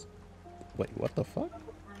 Just wait. What the fuck?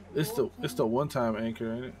 It's the one-time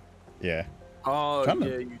anchor, ain't it? Yeah. Oh Trying to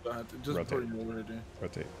yeah, you don't have to just put it over there.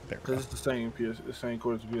 Rotate. There. Because it's the same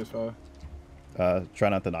cord as PS5. Try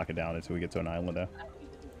not to knock it down until we get to an island now.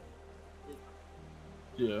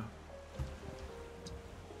 Yeah.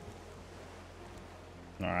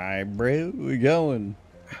 All right, bro, we going.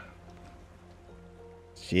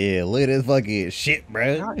 Shit, look at this fucking shit,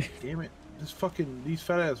 bro. God damn it! These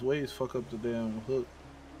fat ass waves fuck up the damn hook.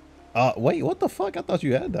 Wait, what the fuck? I thought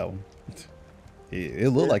you had that one. It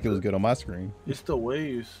looked like it was good on my screen. It's the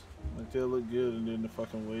waves. Like they look good, and then the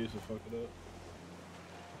fucking waves will fuck it up.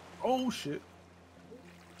 Oh shit!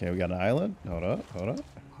 Okay, we got an island. Hold up.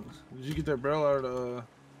 Did you get that barrel out of the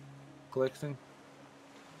collecting?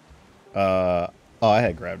 Oh, I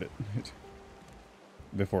had grabbed it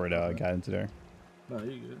before it got into there. No,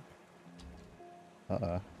 you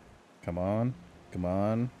good. Come on.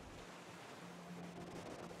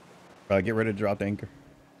 Get ready to drop the anchor.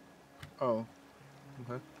 Oh,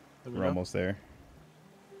 okay. We're almost there.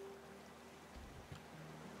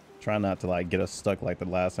 Try not to like get us stuck like the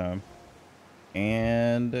last time.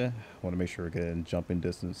 And want to make sure we're good in jumping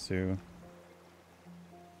distance too.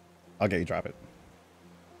 Okay, you drop it.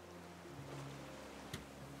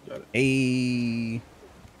 Got it. Hey.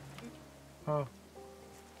 Oh.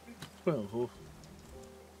 Oh,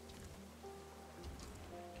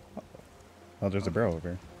 there's a barrel over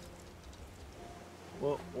here.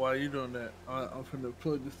 Well, why are you doing that? I'm finna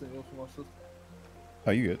plug this thing up for my sister.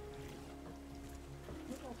 Oh, you good?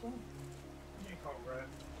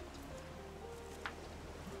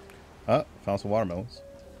 Found some watermelons.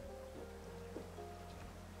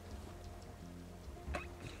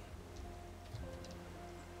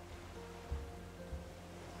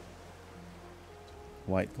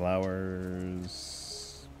 White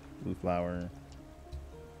flowers, blue flower.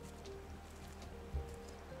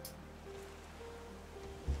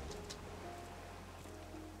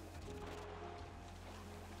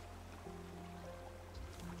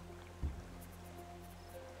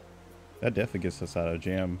 That definitely gets us out of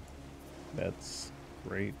jam. That's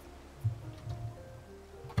great.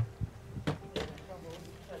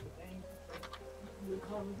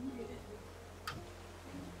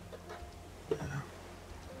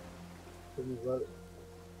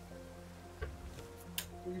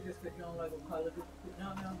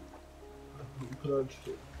 Put out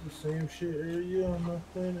the same shit every year on my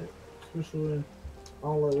planet, especially when I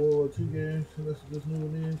don't like World War II games, unless this new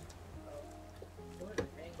one is.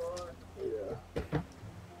 Yeah.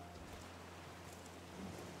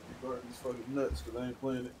 These fucking nuts because I ain't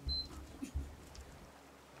playing it.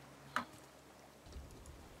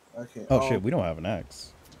 I can't. Oh shit, we don't have an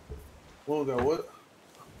axe. Well, got what?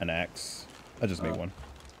 An axe. I just made one.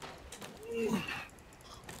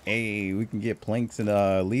 Hey, we can get planks and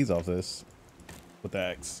leaves off this with the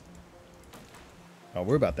axe. Oh,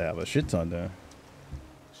 we're about to have a shit ton there.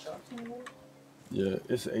 Yeah,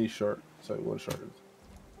 it's a shark. It's like what a shark is.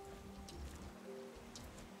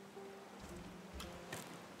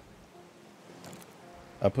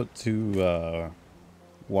 I put 2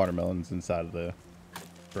 watermelons inside of the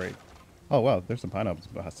crate. Oh wow, there's some pineapples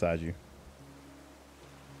beside you.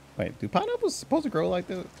 Wait, do pineapples supposed to grow like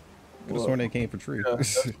that? Could have sworn they came from trees. Yeah,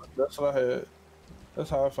 that's what I had. That's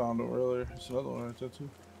how I found them earlier. It's another one right there too.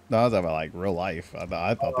 No, I was talking about like real life. I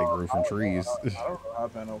thought they grew from trees. I don't know how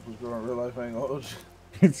pineapples grow in real life. I ain't gonna hold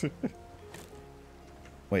you.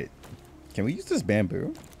 Wait, can we use this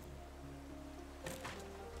bamboo?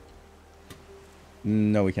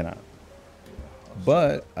 No, we cannot. Yeah,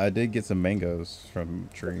 But I did get some mangoes from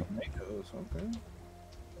a tree. Mangoes, okay.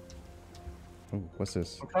 Ooh, what's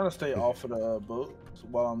this? I'm trying to stay off of the boat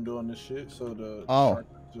while I'm doing this shit, so the shark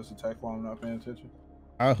just attack while I'm not paying attention.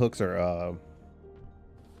 Our hooks are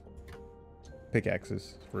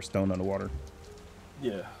pickaxes for stone underwater.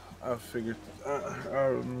 Yeah, I figured. I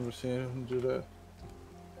remember seeing him do that.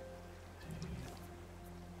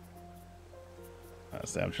 I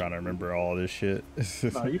say I'm trying to remember all this shit.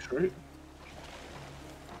 Nah, you straight.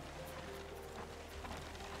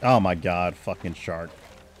 Oh my god, fucking shark.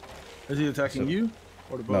 Is he attacking you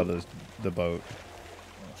or the boat? No, the boat.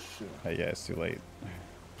 Oh shit. Hey, yeah, it's too late.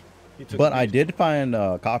 But I did find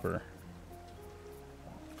copper.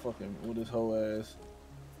 Fucking with his whole ass.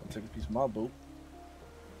 I'll take a piece of my boat.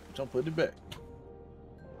 Which I'm putting it back.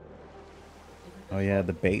 Oh yeah,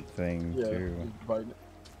 the bait thing Yeah, too. he's biting it.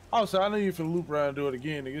 Oh, so I know you finna loop around and do it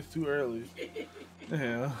again. It gets too early.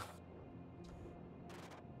 Yeah.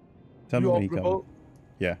 Tell me You when off he the coming. boat?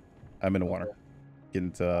 Yeah, I'm in the water. Okay.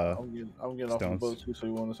 Getting to I'm getting off the stones. boat too, so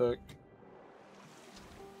you want a sec?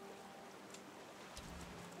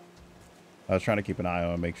 I was trying to keep an eye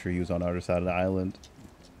on, make sure he was on the other side of the island.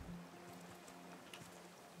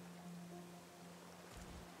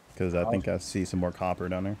 Because I think I see some more copper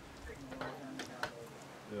down there.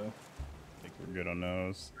 Yeah. I think we're good on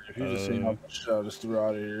those. If you just seen how much shit I just threw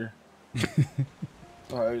out of here.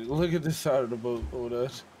 Alright, look at this side of the boat over there.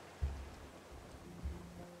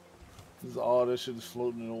 This is all this shit is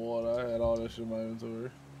floating in the water. I had all that shit in my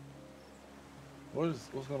inventory. What's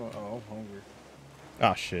going on? Oh, I'm hungry.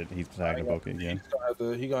 Oh shit, he's attacking the boat again.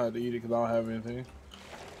 He gonna have to eat it because I don't have anything.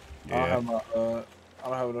 Yeah. I don't have I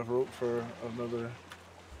don't have enough rope for another.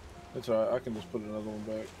 It's alright. I can just put another one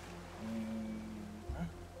back.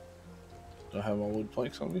 Don't have my wood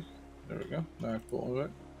planks on me. There we go. Now I can put one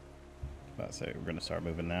back. About to say we're gonna start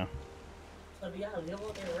moving now. So do y'all live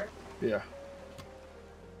over there, right? Yeah.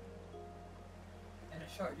 And a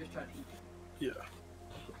shark just tried to eat you. Yeah.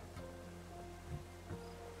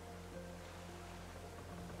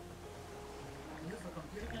 This is a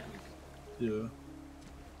computer game? Yeah.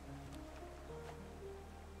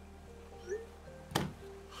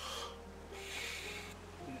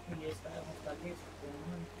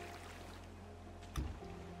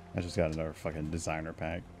 I just got another fucking designer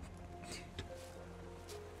pack.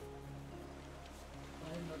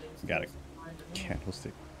 Got a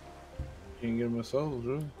candlestick. You can't get them in stores,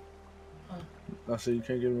 really. I said you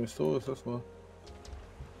can't get them in stores, that's why.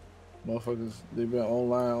 Motherfuckers, they been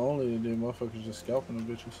online only, and then motherfuckers just scalping them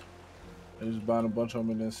bitches. They just buying a bunch of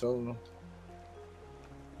them and then selling them.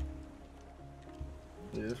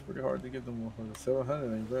 Yeah, it's pretty hard to get them motherfuckers.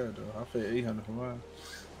 700 ain't bad though. I paid 800 for mine.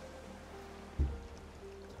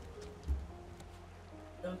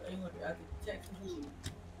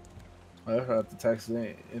 I have to tax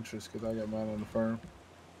the interest because I got mine on the firm.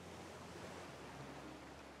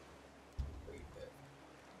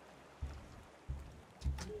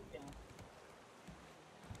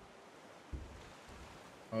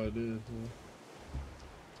 Oh, it is. Yeah.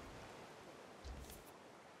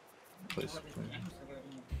 Place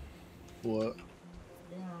what?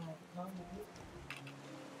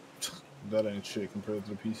 That ain't shit compared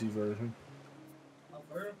to the PC version.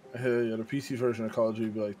 Hell yeah, the PC version of Call of Duty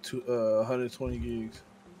be like 120 gigs.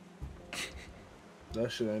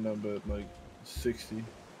 That shit ain't nothing but like 60.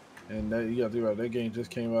 And that you gotta think about it, that game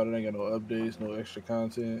just came out, it ain't got no updates, no extra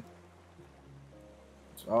content.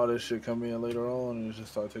 All this shit come in later on and it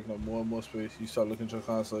just start taking up more and more space. You start looking at your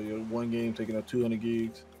console, your one game taking up 200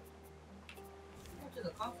 gigs.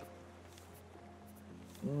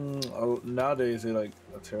 Nowadays they like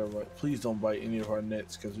a terabyte. Please don't bite any of our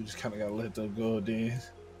nets because we just kind of gotta let them go. Then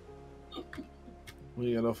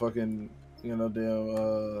we got no fucking,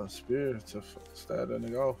 damn spear to stab that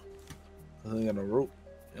nigga off. Cause they got no rope.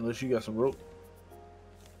 Unless you got some rope.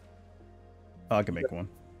 Oh, I can make one.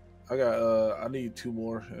 I need 2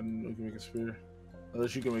 more and we can make a spear.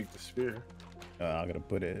 Unless you can make the spear. I gotta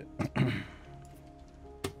put it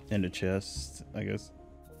in the chest, I guess.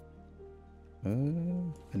 I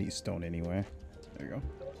need stone anyway. There you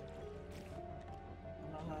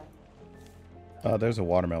go. There's a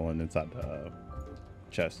watermelon inside the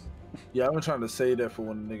chest. Yeah, I've been trying to save that for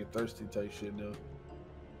when the nigga thirsty type shit though.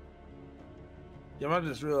 Yeah, I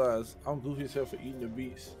just realized I'm goofy as hell for eating the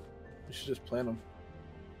beets. We should just plant them.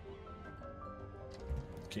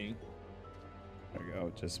 King. There you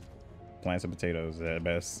go. Just plant some potatoes at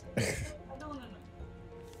best.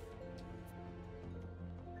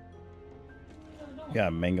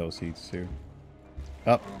 Got mango seeds too.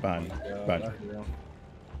 Up, behind you.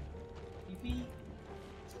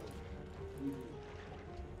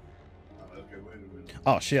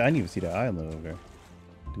 Oh shit! I didn't even see that island over there.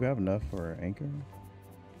 Do we have enough for an anchor?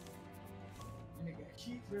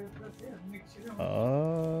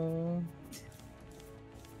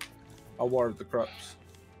 I watered the crops.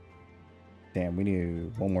 Damn, we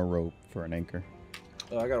need one more rope for an anchor.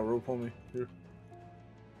 I got a rope on me. Here.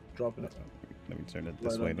 Dropping it. Let me turn it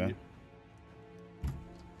this way then.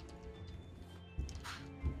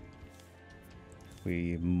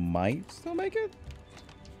 We might still make it.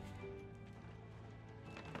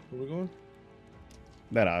 Where we going?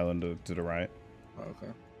 That island to the right. Oh,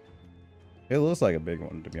 okay. It looks like a big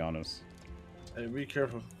one, to be honest. Hey, be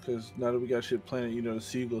careful, because now that we got shit planted, the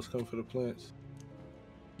seagulls come for the plants.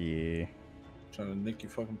 Yeah. Trying to nick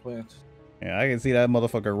your fucking plants. Yeah, I can see that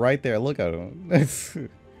motherfucker right there. Look at him.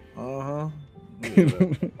 Uh-huh.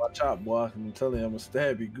 Yeah, watch out, boy. I'm telling you, I'm gonna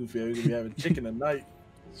stab you, goofy. You're gonna be having chicken tonight.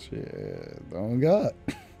 Shit, oh God.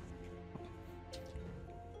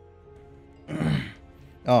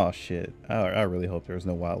 Oh shit! I really hope there's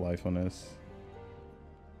no wildlife on this.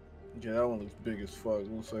 Yeah, that one looks big as fuck.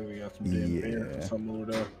 Looks like they got some damn bear or Yeah. something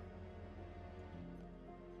over there.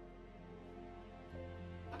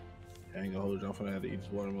 I ain't gonna hold you. I'm gonna have to eat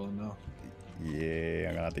this watermelon now. Yeah,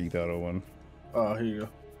 I'm gonna have to eat the other one. Oh, here you go.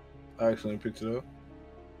 I accidentally picked it up.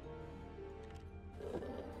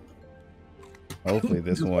 Hopefully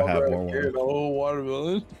this Just one will walk have around more and carry ones. the whole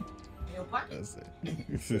watermelon. In your pocket? That's it.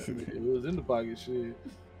 It was in the pocket, shit.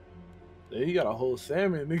 Yeah, he got a whole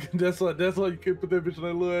salmon, nigga. That's why you can't put that bitch on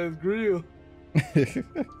that little ass grill.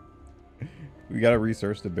 We gotta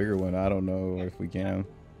research the bigger one. I don't know if we can.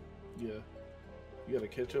 Yeah. You gotta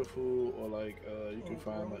catch up food or like you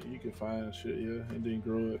can find shit, yeah, and then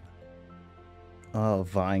grow it. Oh,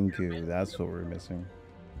 vine goo. That's what we're missing.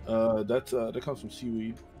 That comes from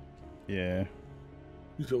seaweed. Yeah.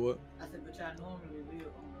 You said what? I said, but y'all normally live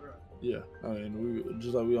on the road. Yeah, I mean, we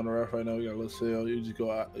just like we on the raft right now. We got a little sail. You just go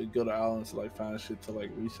to islands to like find shit to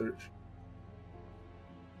like research.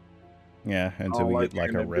 Yeah, until we get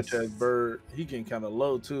like a rest. That bird, he getting kind of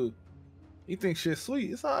low too. He thinks shit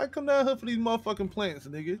sweet. It's alright. Come down here for these motherfucking plants,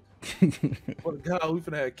 nigga. For God, we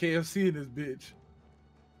finna have KFC in this bitch.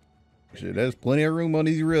 Shit, there's plenty of room on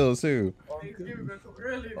these reels too. Oh, They were gonna come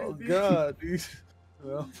early in oh this God, dude.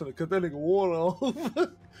 Well, I'm finna cut that nigga water off.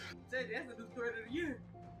 Say, that's the story of the year.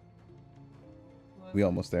 We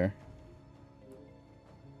almost there.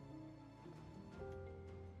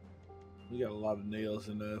 We got a lot of nails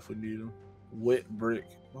in there if we need them. Wet brick.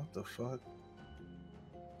 What the fuck?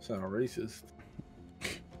 Sound racist.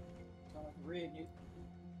 Redneck.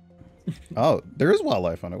 Oh, there is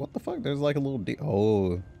wildlife on it. What the fuck? There's like a little deer.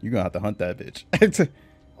 Oh, you're gonna have to hunt that bitch.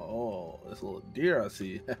 Oh, that's a little deer I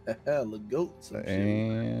see. Little goats. Some shit.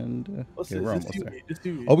 And What's okay, this? we're This almost there. seaweed. This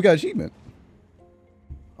seaweed. Oh, we got achievement.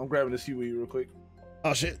 I'm grabbing the seaweed real quick.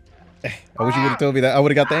 Oh shit! I wish you would have told me that. I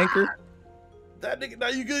would have got the anchor. That nigga, now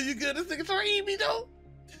you good, you good. This nigga trying to eat me though.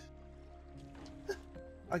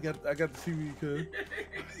 I got the seaweed, cuz.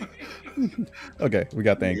 Okay, we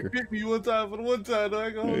got the You anchor. picked me one time for the one time, though. I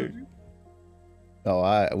ain't gonna hold you.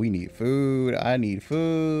 Oh, we need food. I need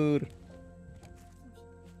food.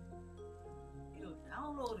 You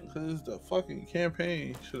downloaded. Cause the fucking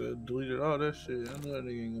campaign should have deleted all that shit. I know that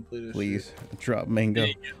nigga ain't gonna play that Please shit. drop mango.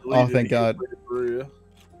 He Oh, deleted thank it, God. he played it for real.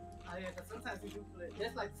 Oh yeah, cause sometimes you do play.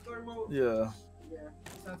 That's like story mode. Yeah, Yeah.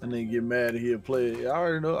 Sometimes and then get mad and he'll play it. I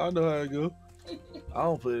already know. I know how it go. I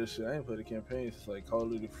don't play this shit. I ain't play the campaign since like Call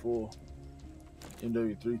of Duty 4,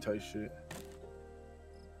 MW3 type shit.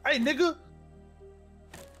 Hey, nigga.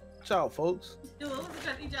 Watch out, folks. Dude, I was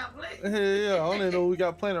trying to eat y'all plate. Yeah, I don't even know what we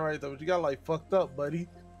got planning right though, but you got like fucked up, buddy.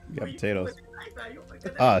 We got potatoes.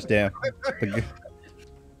 Ah, Ah, damn.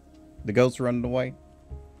 The goat's running away.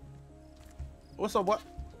 What's up, what?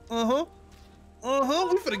 Uh-huh. Uh-huh.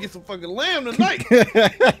 We finna get some fucking lamb tonight.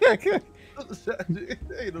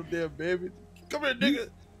 Ain't no damn baby. Come here, nigga.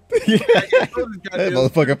 That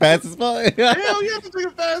motherfucker fast as fuck. Hell yeah, this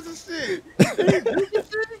nigga fast as shit.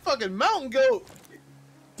 You fucking mountain goat.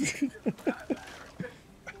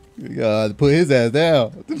 You gotta put his ass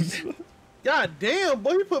down. God damn,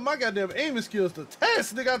 boy, you put my goddamn aiming skills to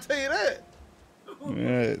test, nigga, I'll tell you that.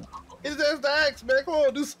 Yeah, His ass the axe, man. Come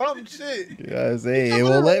on, do something shit. you gotta say Come it in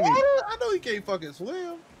won't the let me. water? I know he can't fucking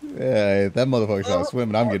swim. Yeah, if that motherfucker starts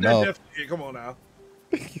swimming, I'm getting that off. definitely- Come on now.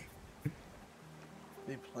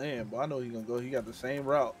 They playing, but I know he gonna go. He got the same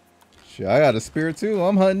route. Shit, I got a spear too.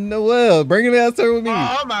 I'm hunting the well. Bring him out there with me. Oh,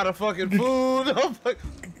 I'm out of fucking food. I'm like,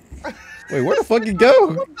 Wait, where the fuck you go?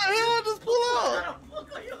 what the hell I just pull off?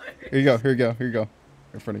 Here you go. Here you go. Here you go.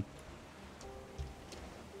 In front of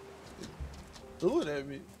you. Do it at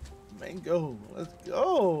me. Mango. Let's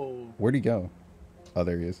go. Where'd he go? Oh,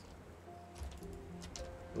 there he is.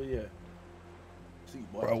 Well, yeah. See,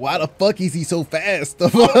 boy. Bro, why the fuck is he so fast?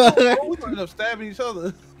 Oh, we ended up stabbing each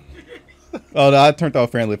other. Oh no, I turned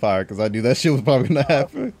off friendly fire because I knew that shit was probably gonna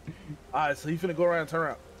happen. Alright, so he finna go around and turn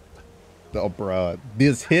around. Oh, bro,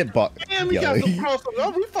 this hitbox. Damn, he Yo, got he- some crossover.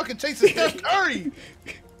 Oh, we fucking chasing Steph Curry.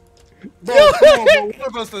 Bro, come on, bro. One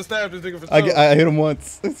of us to stab this nigga for sure. I hit him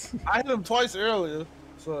once. I hit him twice earlier,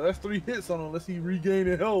 so that's 3 hits on him unless he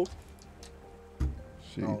regaining health.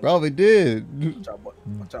 She Oh. probably did. Watch out, boy.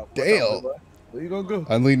 Watch out. Damn. Boy. Where you gonna go?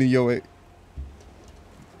 I'm leaning your way.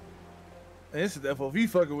 Hey, this is the FOV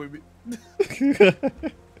fucking with me.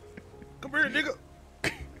 Come here, nigga.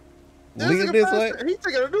 Lean nigga this fast- way. He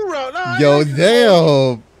taking a new route. Nah, Yo, I ain't-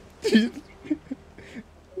 damn.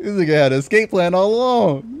 This nigga had an escape plan all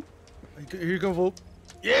along. Here you come, fool.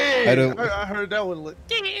 Yeah, don't- I heard that one. Like,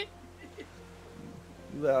 you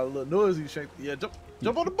got a little noisy shake. Yeah,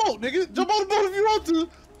 jump on the boat, nigga. Jump on the boat if you want to.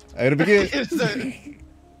 I gotta begin. It's that-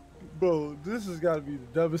 Bro, this has got to be the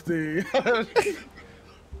dumbest thing.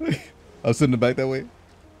 I'm sitting back that way.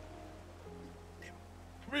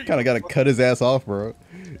 Kind of got to cut his ass off, bro.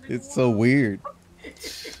 It's so weird.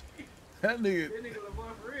 That nigga. That nigga the boy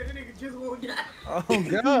for real. That nigga just won't die. Oh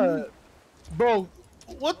god, bro,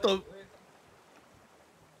 what the?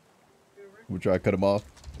 We try to cut him off.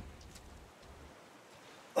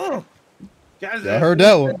 Guys, Yeah, I heard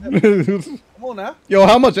that one. Come on now. Yo,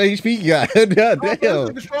 how much HP you got? God Oh, damn. this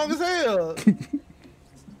nigga strong as hell.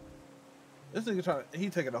 This nigga he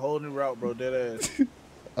taking a whole new route, bro. Dead ass.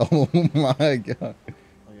 Oh my god.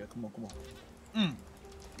 Oh yeah, come on.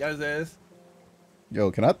 Got his ass.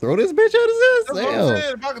 Yo, can I throw this bitch at his ass? That's what I'm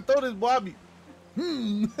saying. If I could throw this boy, I'd be.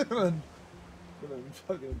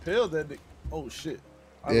 Fucking impaled that nigga. Oh shit.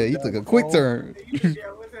 Yeah, he took a quick turn. You did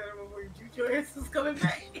that one time before you shoot your ass was coming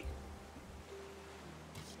back.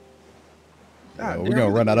 Yeah, we're gonna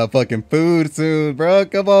run out of fucking food soon, bro.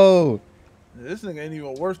 Come on. This nigga ain't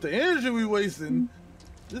even worth the energy we wasting.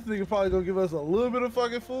 This nigga probably gonna give us a little bit of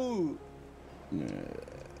fucking food. Yeah.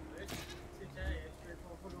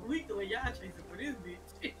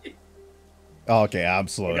 Okay, I'm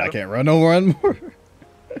slow. I can't run no more.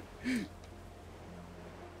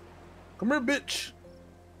 Come here, bitch.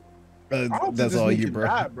 I don't That's think all this you, nigga bro.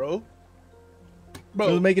 died, bro. It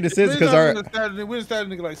was making sense because our we done started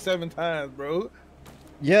nigga like 7 times, bro.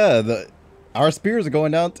 our spears are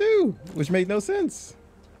going down too, which made no sense.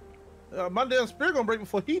 My damn spear gonna break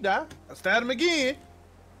before he die. I stabbed him again.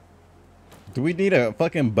 Do we need a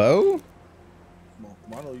fucking bow?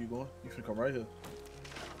 Come on, I know you going. You finna come right here.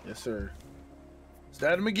 Yes, sir.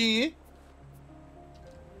 Stabbed him again.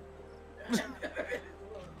 I don't know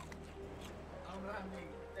how many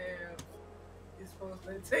stabs it's supposed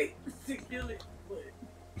to take to kill it, but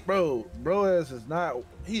Bro ass is not.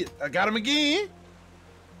 I got him again.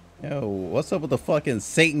 Yo, what's up with the fucking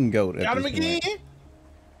Satan goat? Got him again.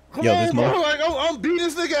 Come Yo, on, this bro. mother- Like I'm beating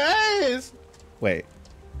this nigga ass. Wait.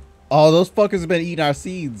 Oh, those fuckers have been eating our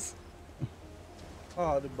seeds.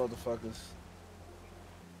 Oh, the motherfuckers.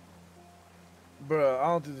 Bro, I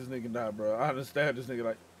don't think this nigga can die, bro. I understand this nigga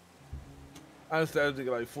like. I understand this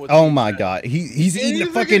nigga like 14. Oh my god, he's eating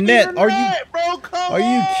the fucking net. Are you bro? Come are you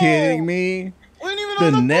on. kidding me? We ain't even The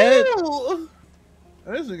on the net? boat.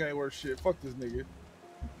 This nigga ain't worth shit. Fuck this nigga.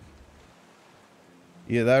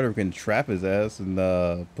 Yeah, that or we can trap his ass and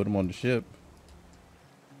put him on the ship.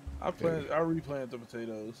 I replanted the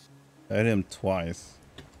potatoes. I hit him twice.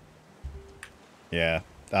 Yeah,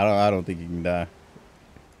 I don't think he can die.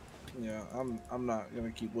 Yeah, I'm not gonna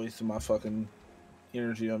keep wasting my fucking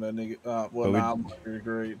energy on that nigga. But I'm very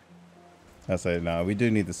great. I say no. We do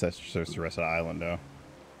need to search the rest of the island though.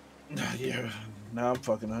 Yeah, now I'm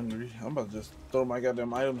fucking hungry. I'm about to just throw my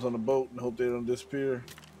goddamn items on the boat and hope they don't disappear.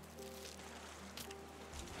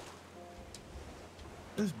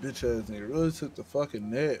 This bitch ass nigga really took the fucking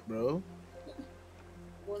net, bro.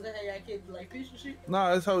 was that how y'all catch like fish and shit?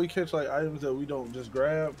 Nah, that's how we catch like items that we don't just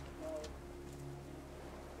grab.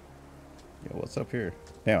 Yo, what's up here?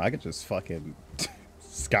 Damn, I could just fucking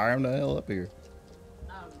Skyrim the hell up here.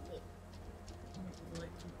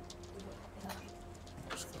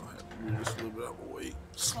 Just gonna have to move this a little bit out of the way.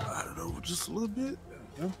 Slide it over just a little bit.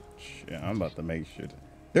 Yeah, I'm about to make shit.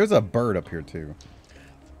 There's a bird up here too.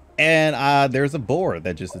 And there's a boar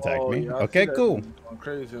that just attacked me. Yeah, Okay, cool. I'm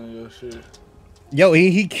crazy on your shit. Yo,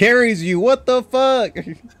 he carries you. What the fuck?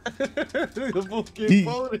 The fool get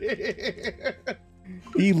folded.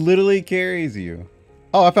 He literally carries you.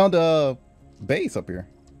 Oh, I found a base up here.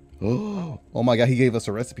 Oh my god, he gave us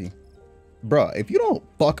a recipe. Bruh, if you don't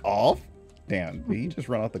fuck off. Damn, did he just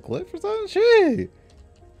run off the cliff or something? Shit.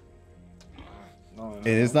 No. And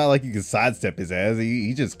it's not like you can sidestep his ass.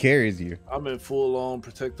 He just carries you. I'm in full on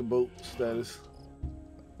protect the boat status.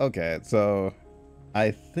 Okay, so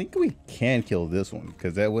I think we can kill this one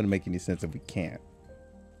because that wouldn't make any sense if we can't.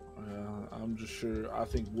 I'm just sure. I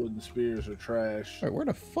think wooden spears are trash. Wait, where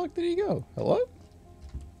the fuck did he go? Hello?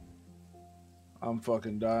 I'm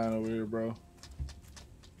fucking dying over here, bro.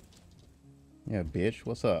 Yeah, bitch.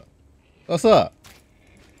 What's up? What's up?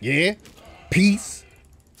 Yeah? Peace?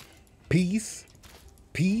 Peace?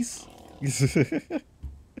 Peace?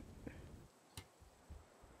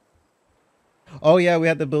 Oh, yeah, we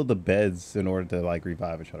had to build the beds in order to, like,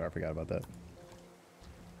 revive each other. I forgot about that.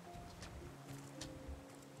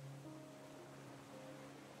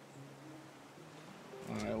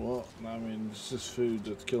 Alright, well, I mean, it's just food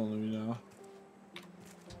that's killing me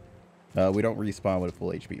now. We don't respawn with a full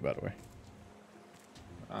HP, by the way.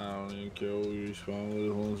 I don't even care what we respawn with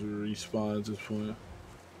as long as we respawn at this point.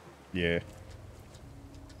 Yeah.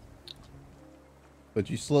 But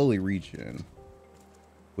you slowly regen,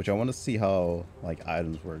 Which I want to see how like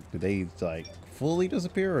items work. Do they like fully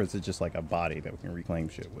disappear, or is it just like a body that we can reclaim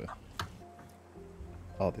shit with?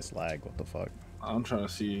 Oh, this lag! What the fuck? I'm trying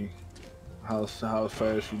to see how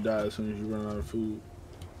fast you die as soon as you run out of food.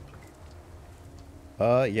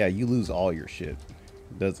 Yeah, you lose all your shit.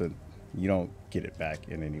 Doesn't you don't get it back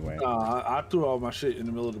in any way. I threw all my shit in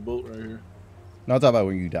the middle of the boat right here. No, I'm talking about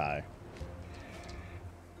when you die.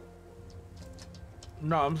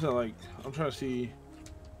 No, I'm saying like I'm trying to see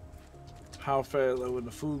how fast, like when the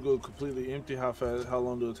food go completely empty, how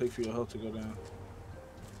long do it take for your health to go down?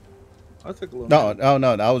 I'll take a little. No, oh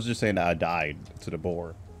no, I was just saying that I died to the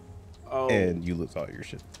boar. Oh. And you lose all your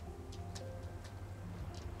shit.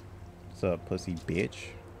 What's up, pussy bitch?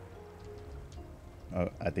 Oh,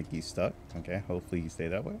 I think he's stuck. Okay, hopefully he stay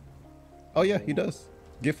that way. Oh yeah, he does.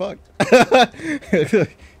 Get fucked.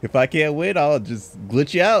 If I can't win, I'll just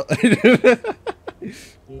glitch you out. You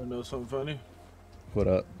wanna know something funny? What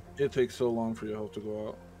up? It takes so long for your health to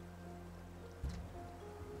go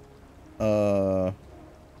out.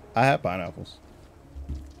 I have pineapples.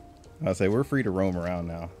 I say we're free to roam around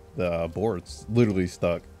now. The board's literally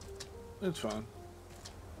stuck. It's fine.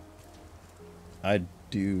 I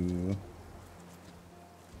do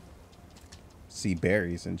see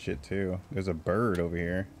berries and shit too. There's a bird over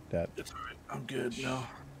here that. It's alright. I'm good now.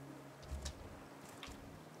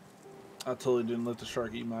 I totally didn't let the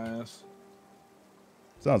shark eat my ass.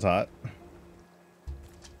 Sounds hot.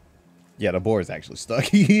 Yeah, the boar is actually stuck.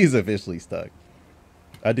 He's officially stuck.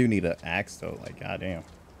 I do need an axe though. Like, goddamn.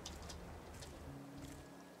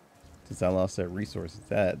 Since I lost that resources,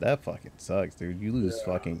 that fucking sucks, dude. You lose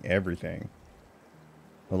fucking everything.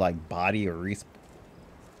 But like body or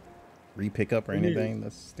re-pick up or anything.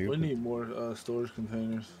 That's stupid. We need more storage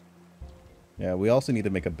containers. Yeah, we also need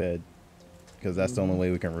to make a bed because that's the only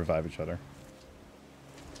way we can revive each other.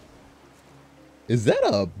 Is that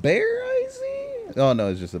a bear I see? Oh no,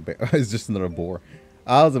 it's just a bear. It's just another boar.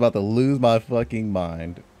 I was about to lose my fucking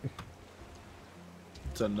mind.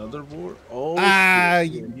 It's another boar? Oh,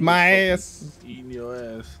 my ass. Eating your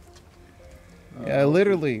ass. Yeah,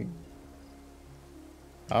 literally.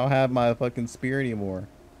 I don't have my fucking spear anymore.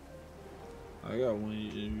 I got one.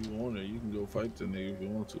 If you want it, you can go fight the nigga if you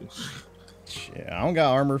want to. Shit, I don't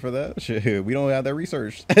got armor for that. Shit, we don't have that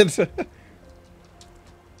research.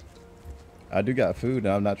 I do got food,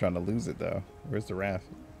 and I'm not trying to lose it though. Where's the raft?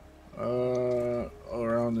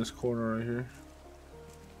 Around this corner right here.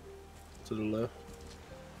 To the left.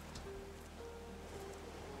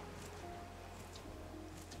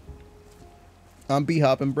 I'm bee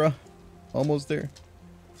hopping, bruh. Almost there.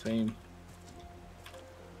 Same.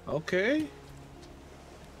 Okay.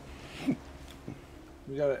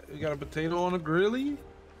 We got a potato on a grilly.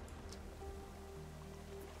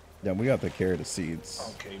 Yeah, we got to carry the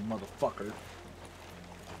seeds. Okay, motherfucker.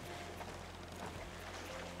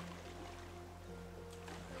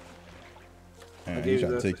 Man, he's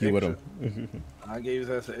trying to take you with him. I gave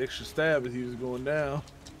his ass an extra stab as he was going down.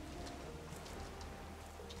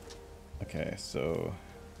 Okay, so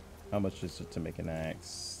how much is it to make an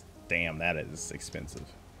axe? Damn, that is expensive.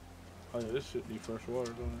 Oh yeah, this shit need fresh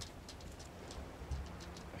water, don't it?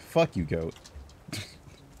 Fuck you, goat.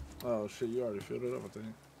 Oh shit, you already filled it up, I think.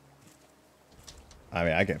 I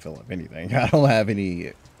mean, I can't fill up anything. I don't have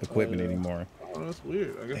any equipment anymore. Oh, that's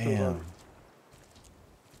weird. I guess damn.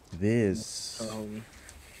 This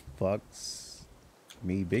fucks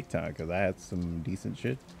me big time because I had some decent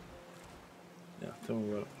shit. Yeah, tell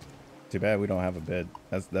me about it. Too bad we don't have a bed.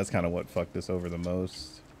 That's kind of what fucked us over the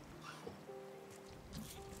most.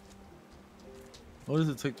 What does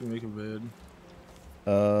it take to make a bed?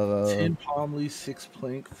 10 palm leaves, 6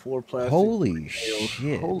 plank, 4 plastic. Holy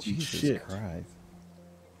shit! Holy Jesus shit. Christ!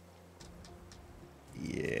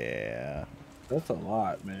 Yeah, that's a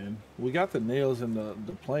lot, man. We got the nails and the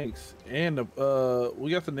planks, and the we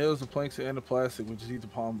got the nails, the planks, and the plastic. We just need the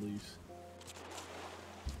palm leaves.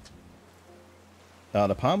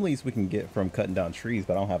 The palm leaves we can get from cutting down trees,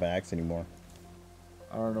 but I don't have an axe anymore.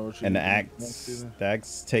 I don't know what you. And the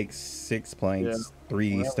axe takes 6 planks,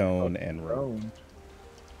 3 stone, and rope.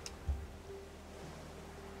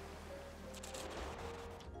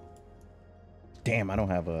 Damn, I don't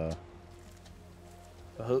have a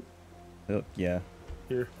hook. Hook, yeah.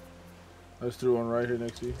 Here, I just threw one right here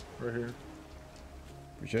next to you, right here.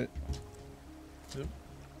 Appreciate it. Yep.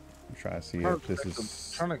 I'm trying to see if this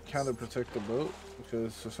is trying to counter protect the boat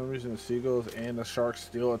because for some reason the seagulls and the sharks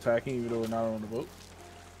still attacking even though we're not on the boat.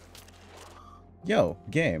 Yo,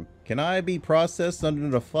 game, can I be processed under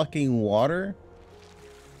the fucking water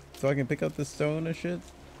so I can pick up the stone and shit?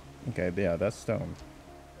 Okay, yeah, that's stone.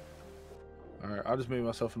 All right, I just made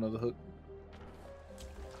myself another hook.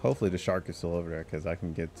 Hopefully the shark is still over there because I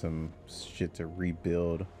can get some shit to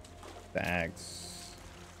rebuild the axe.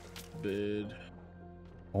 Bid.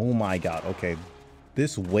 Oh my god, okay.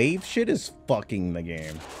 This wave shit is fucking the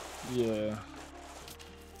game. Yeah.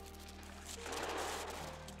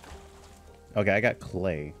 Okay, I got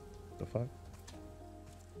clay. The fuck?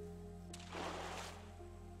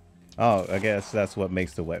 Oh, I guess that's what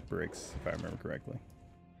makes the wet bricks, if I remember correctly.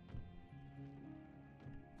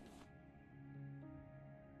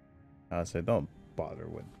 I said don't bother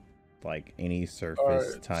with like any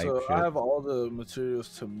surface type so shit. I have all the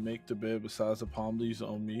materials to make the bed besides the palm leaves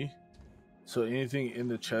on me. So anything in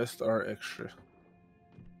the chest are extra.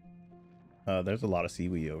 There's a lot of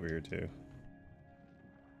seaweed over here too.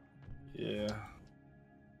 Yeah.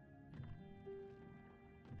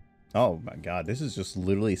 Oh my god, this is just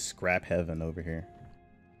literally scrap heaven over here.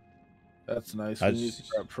 That's nice. I We need just-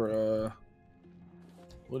 scrap for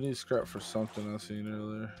we need scrap for something I seen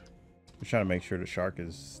earlier. I'm trying to make sure the shark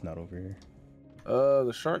is not over here.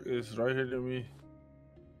 The shark is right here to me.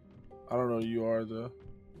 I don't know who you are though.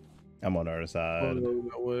 I'm on the other side. Over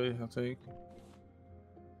that way, I think.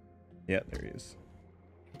 Yeah, there he is.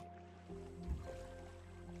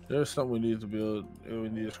 There's something we need to build and we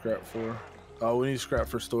need a scrap for. Oh, we need scrap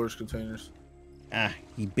for storage containers. Ah,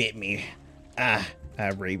 he bit me. Ah, I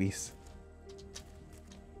have rabies.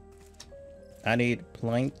 I need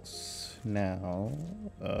planks now.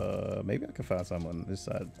 Maybe I can find some on this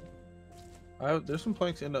side. There's some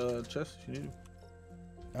planks in the chest if you need.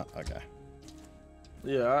 Oh, okay.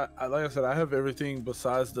 Yeah, I like I said, I have everything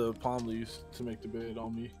besides the palm leaves to make the bed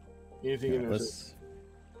on me. Anything in there.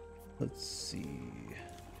 Let's see.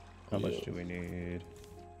 How much do we need?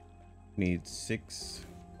 Need 6.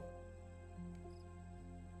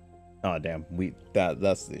 Oh damn,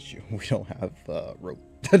 that's the issue. We don't have rope.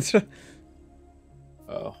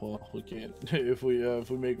 Well, we can't. If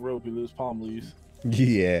we make rope, we lose palm leaves.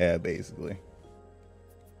 Yeah, basically.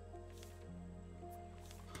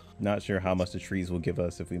 Not sure how much the trees will give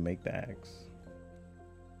us if we make the axe.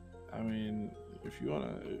 I mean, if you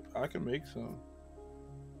wanna, I can make some.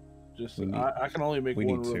 I can only make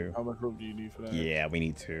one rope. 2. How much rope do you need for that? Yeah, we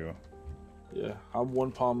need 2. Yeah, I'm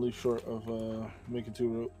 1 palm leaf short of making 2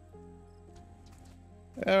 rope.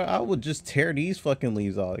 I would just tear these fucking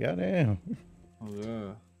leaves off. Goddamn.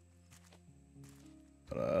 Oh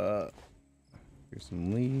yeah. Here's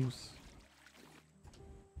some leaves.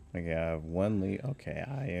 Okay, I have 1 leaf. Okay,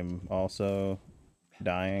 I am also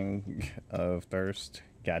dying of thirst.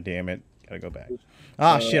 God damn it. Gotta go back.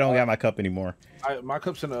 Ah, shit, I don't got my cup anymore. My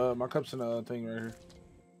cup's in a thing right here.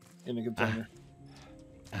 In the container.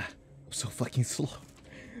 I'm so fucking slow.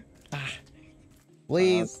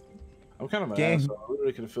 Please. I'm kind of an Gang. asshole. I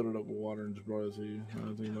literally could have filled it up with water and just brought it to you. I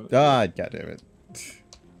don't think about it. God damn it.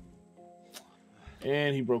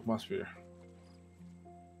 And he broke my spear.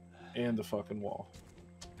 And the fucking wall.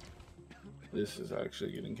 This is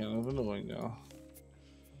actually getting kind of annoying now.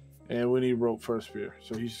 And we need rope for a spear.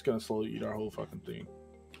 So he's just gonna slowly eat our whole fucking thing.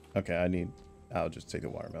 Okay, I'll just take the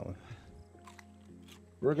watermelon.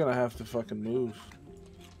 We're gonna have to fucking move.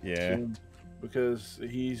 Yeah. Soon, because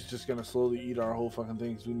he's just gonna slowly eat our whole fucking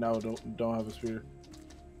thing. Because we now don't have a spear.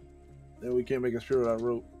 And we can't make a spear without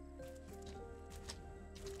rope.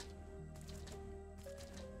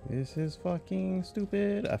 This is fucking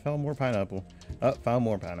stupid. I found more pineapple. Oh, found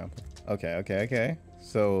more pineapple. Okay.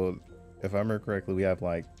 So, if I remember correctly, we have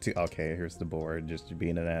like 2. Okay, here's the board. Just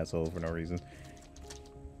being an asshole for no reason.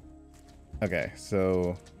 Okay,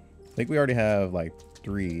 so I think we already have like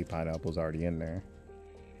 3 pineapples already in there.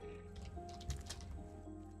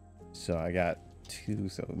 So I got 2,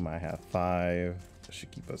 so we might have 5. That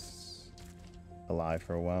should keep us alive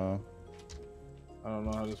for a while. I don't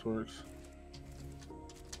know how this works.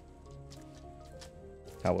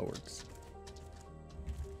 How it works.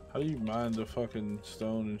 How do you mine the fucking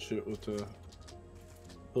stone and shit with the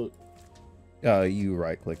hook? You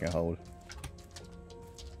right click and hold.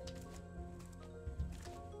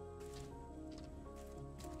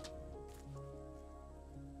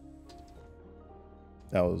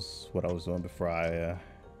 That was what I was doing before I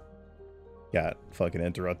got fucking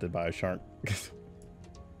interrupted by a shark.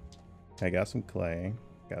 I got some clay,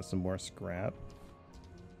 got some more scrap.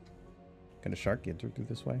 Can a shark get through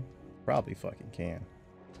this way? Probably fucking can.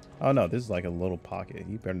 Oh no, this is like a little pocket.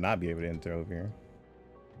 You better not be able to enter over here.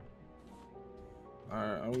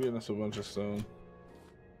 Alright, I'm getting us a bunch of stone.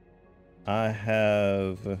 I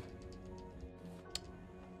have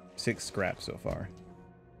 6 scraps so far.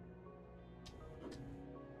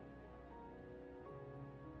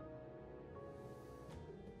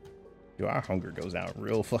 Dude, our hunger goes down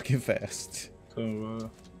real fucking fast.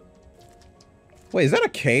 So, Wait, is that a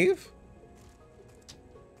cave?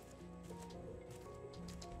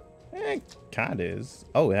 Kinda is.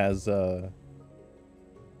 Oh, it has oh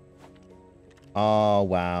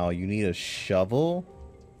wow, you need a shovel?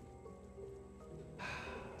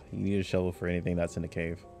 You need a shovel for anything that's in the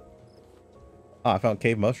cave. Oh, I found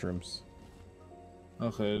cave mushrooms.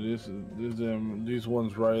 Okay, these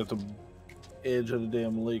ones right at the edge of the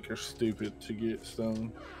damn lake are stupid to get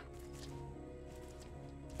stone.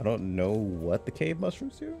 I don't know what the cave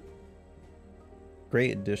mushrooms do.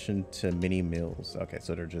 Great addition to mini meals. Okay,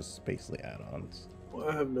 so they're just basically add-ons. Well,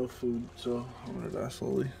 I have no food, so I'm gonna die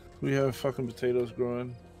slowly. We have fucking potatoes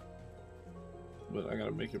growing, but I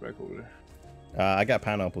gotta make it back over there. I got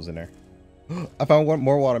pineapples in there. I found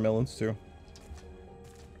more watermelons too.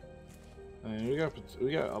 And we got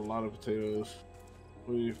a lot of potatoes.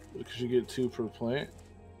 Because you get 2 per plant,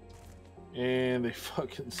 and they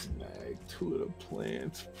fucking snag 2 of the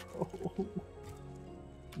plants, bro.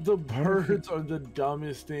 The birds are the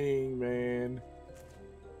dumbest thing, man.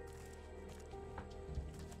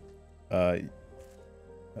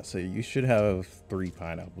 So you should have 3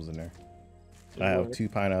 pineapples in there. I have Where? 2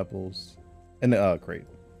 pineapples in the crate.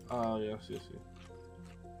 Oh yes.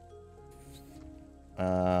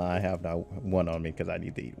 I have now 1 on me because I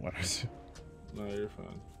need to eat one. No, you're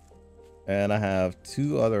fine. And I have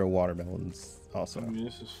 2 other watermelons also. I mean,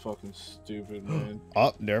 this is fucking stupid, man.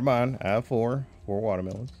 Oh, never mind. I have 4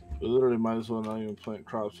 watermelons. We literally might as well not even plant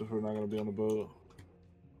crops if we're not gonna be on the boat.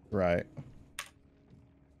 Right.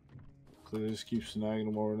 Cause they just keep snagging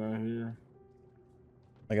them while we're not here.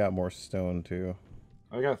 I got more stone too.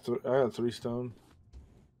 I got 3 stone.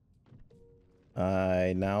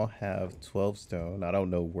 I now have 12 stone. I don't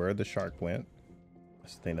know where the shark went.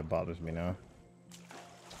 That's the thing that bothers me now.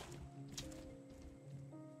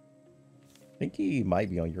 I think he might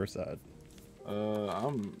be on your side.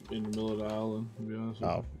 I'm in the middle of the island, to be honest with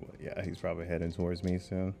you. Oh, well, yeah, he's probably heading towards me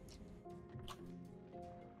soon.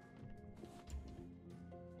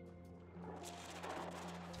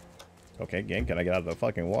 Okay, gang, can I get out of the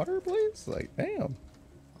fucking water, please? Like, damn.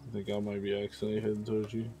 I think I might be accidentally heading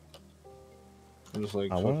towards you. I'm just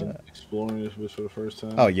like I fucking wanna- exploring this bitch for the first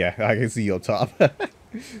time. Oh, yeah, I can see you up top.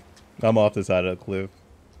 I'm off the side of the cliff.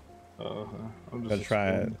 I'm I'm just gonna try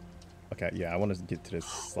it. exploring. Okay, yeah, I want to get to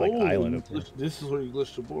this, like, Oh, island up here. this is where you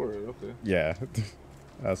glitched the board. Okay. Yeah.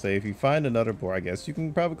 I'll say if you find another boar, I guess you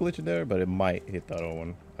can probably glitch it there, but it might hit the other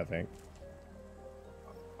one, I think.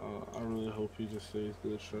 I really hope he just stays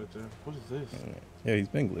glitched right there. What is this? Yeah, he's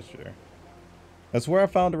been glitched there. That's where I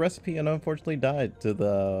found the recipe and unfortunately died to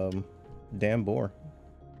the damn boar.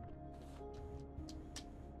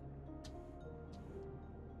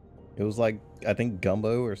 It was like, I think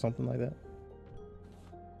gumbo or something like that.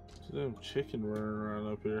 There's a chicken running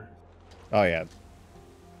around up here. Oh yeah.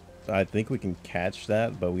 I think we can catch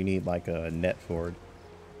that, but we need like a net for it.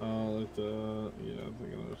 Like the, yeah, I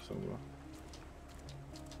think I know somewhere.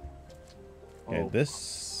 Okay, Oh, this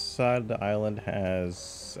side of the island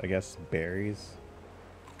has, I guess, berries.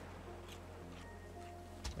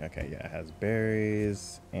 Okay, yeah, it has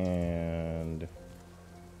berries, and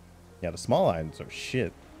yeah, the small islands are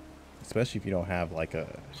shit, especially if you don't have like a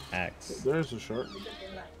axe. there's a shark.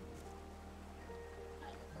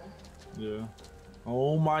 Yeah.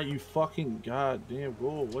 Oh my, you fucking goddamn,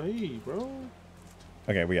 go away, bro.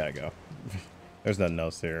 Okay, we gotta go. There's nothing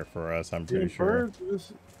else there for us, I'm pretty Dude, sure. birds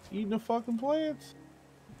just eating the fucking plants.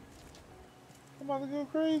 I'm about to go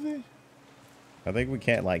crazy. I think we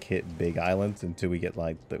can't like hit big islands until we get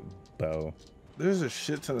like the bow. There's a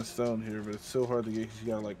shit ton of stone here, but it's so hard to get because you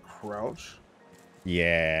gotta like crouch.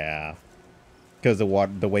 Yeah, because the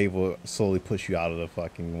wave will slowly push you out of the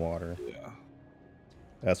fucking water. Yeah.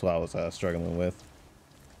 That's what I was struggling with.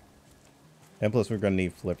 And plus, we're gonna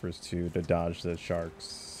need flippers too to dodge the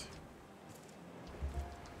sharks.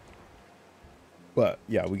 But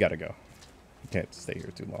yeah, we gotta go. We can't stay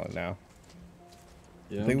here too long now.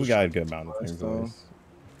 Yeah. I think we got a good amount of Nice things. though. Anyways.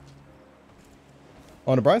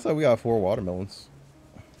 On the bright side, we got 4 watermelons.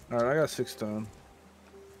 All right, I got 6 stone.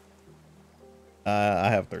 I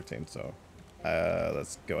have 13, so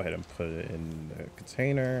let's go ahead and put it in the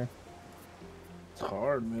container. It's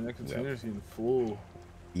hard, man. That container's getting full.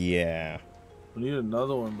 Yeah. We need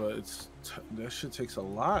another one, but that shit takes a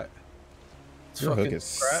lot. It's Your hook fucking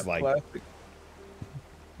is crap like plastic.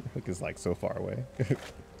 hook is like so far away.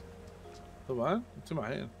 Come on, it's in my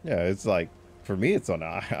hand. Yeah, it's like for me, it's on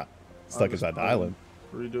stuck inside the island.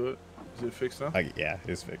 Redo it. Is it fixed now? Yeah,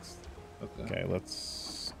 it's fixed. Okay,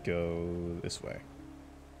 let's go this way.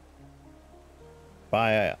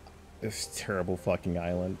 Bye. This terrible fucking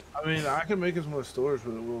island. I mean, I can make us more storage,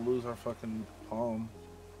 but we'll lose our fucking palm.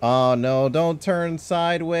 Oh no, don't turn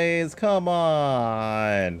sideways. Come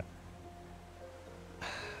on. At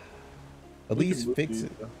We can least move fix these.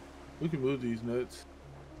 it. We can move these nuts.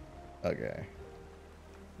 Okay.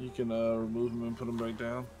 You can remove them and put them back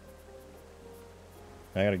down.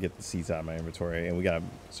 I gotta get the seeds out of my inventory, and we gotta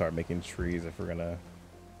start making trees if we're gonna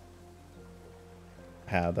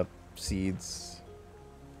have the seeds.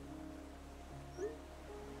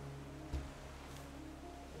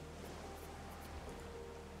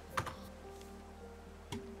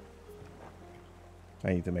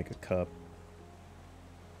 I need to make a cup.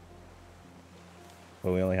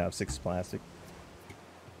 But we only have 6 plastic.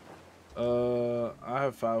 I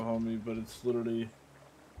have 5 on me, but it's literally,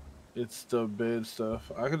 it's the bed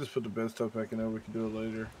stuff. I could just put the bed stuff back in there. We can do it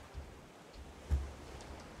later.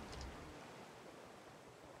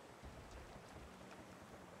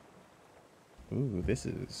 Ooh, this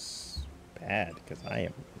is bad because I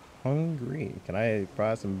am hungry. Can I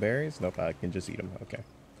buy some berries? Nope, I can just eat them. Okay,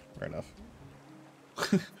 fair enough.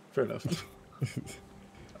 Fair enough.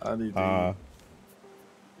 I need to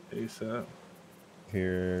eat ASAP.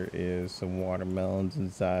 Here is some watermelons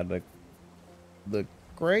inside the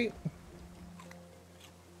crate.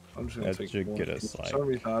 I'm just gonna That take should one. get us For like, some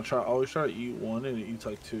reason, I always try to eat one and it eats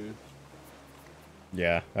like 2.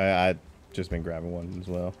 yeah, I just been grabbing one as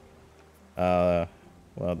well.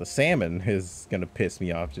 Well, the salmon is gonna piss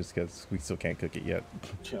me off just because we still can't cook it yet.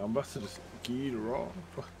 Yeah, I'm about to just eat it raw.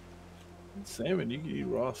 Salmon, you can eat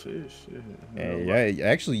raw fish. Yeah, Yeah,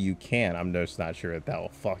 actually you can. I'm just not sure if that will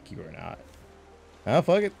fuck you or not. Oh,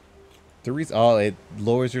 fuck it. Oh, it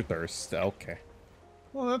lowers your thirst. Okay.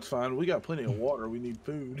 Well, that's fine. We got plenty of water. We need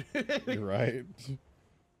food. You're right.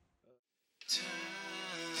 Time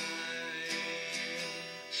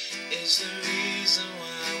is the reason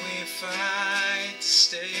why we fight to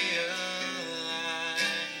stay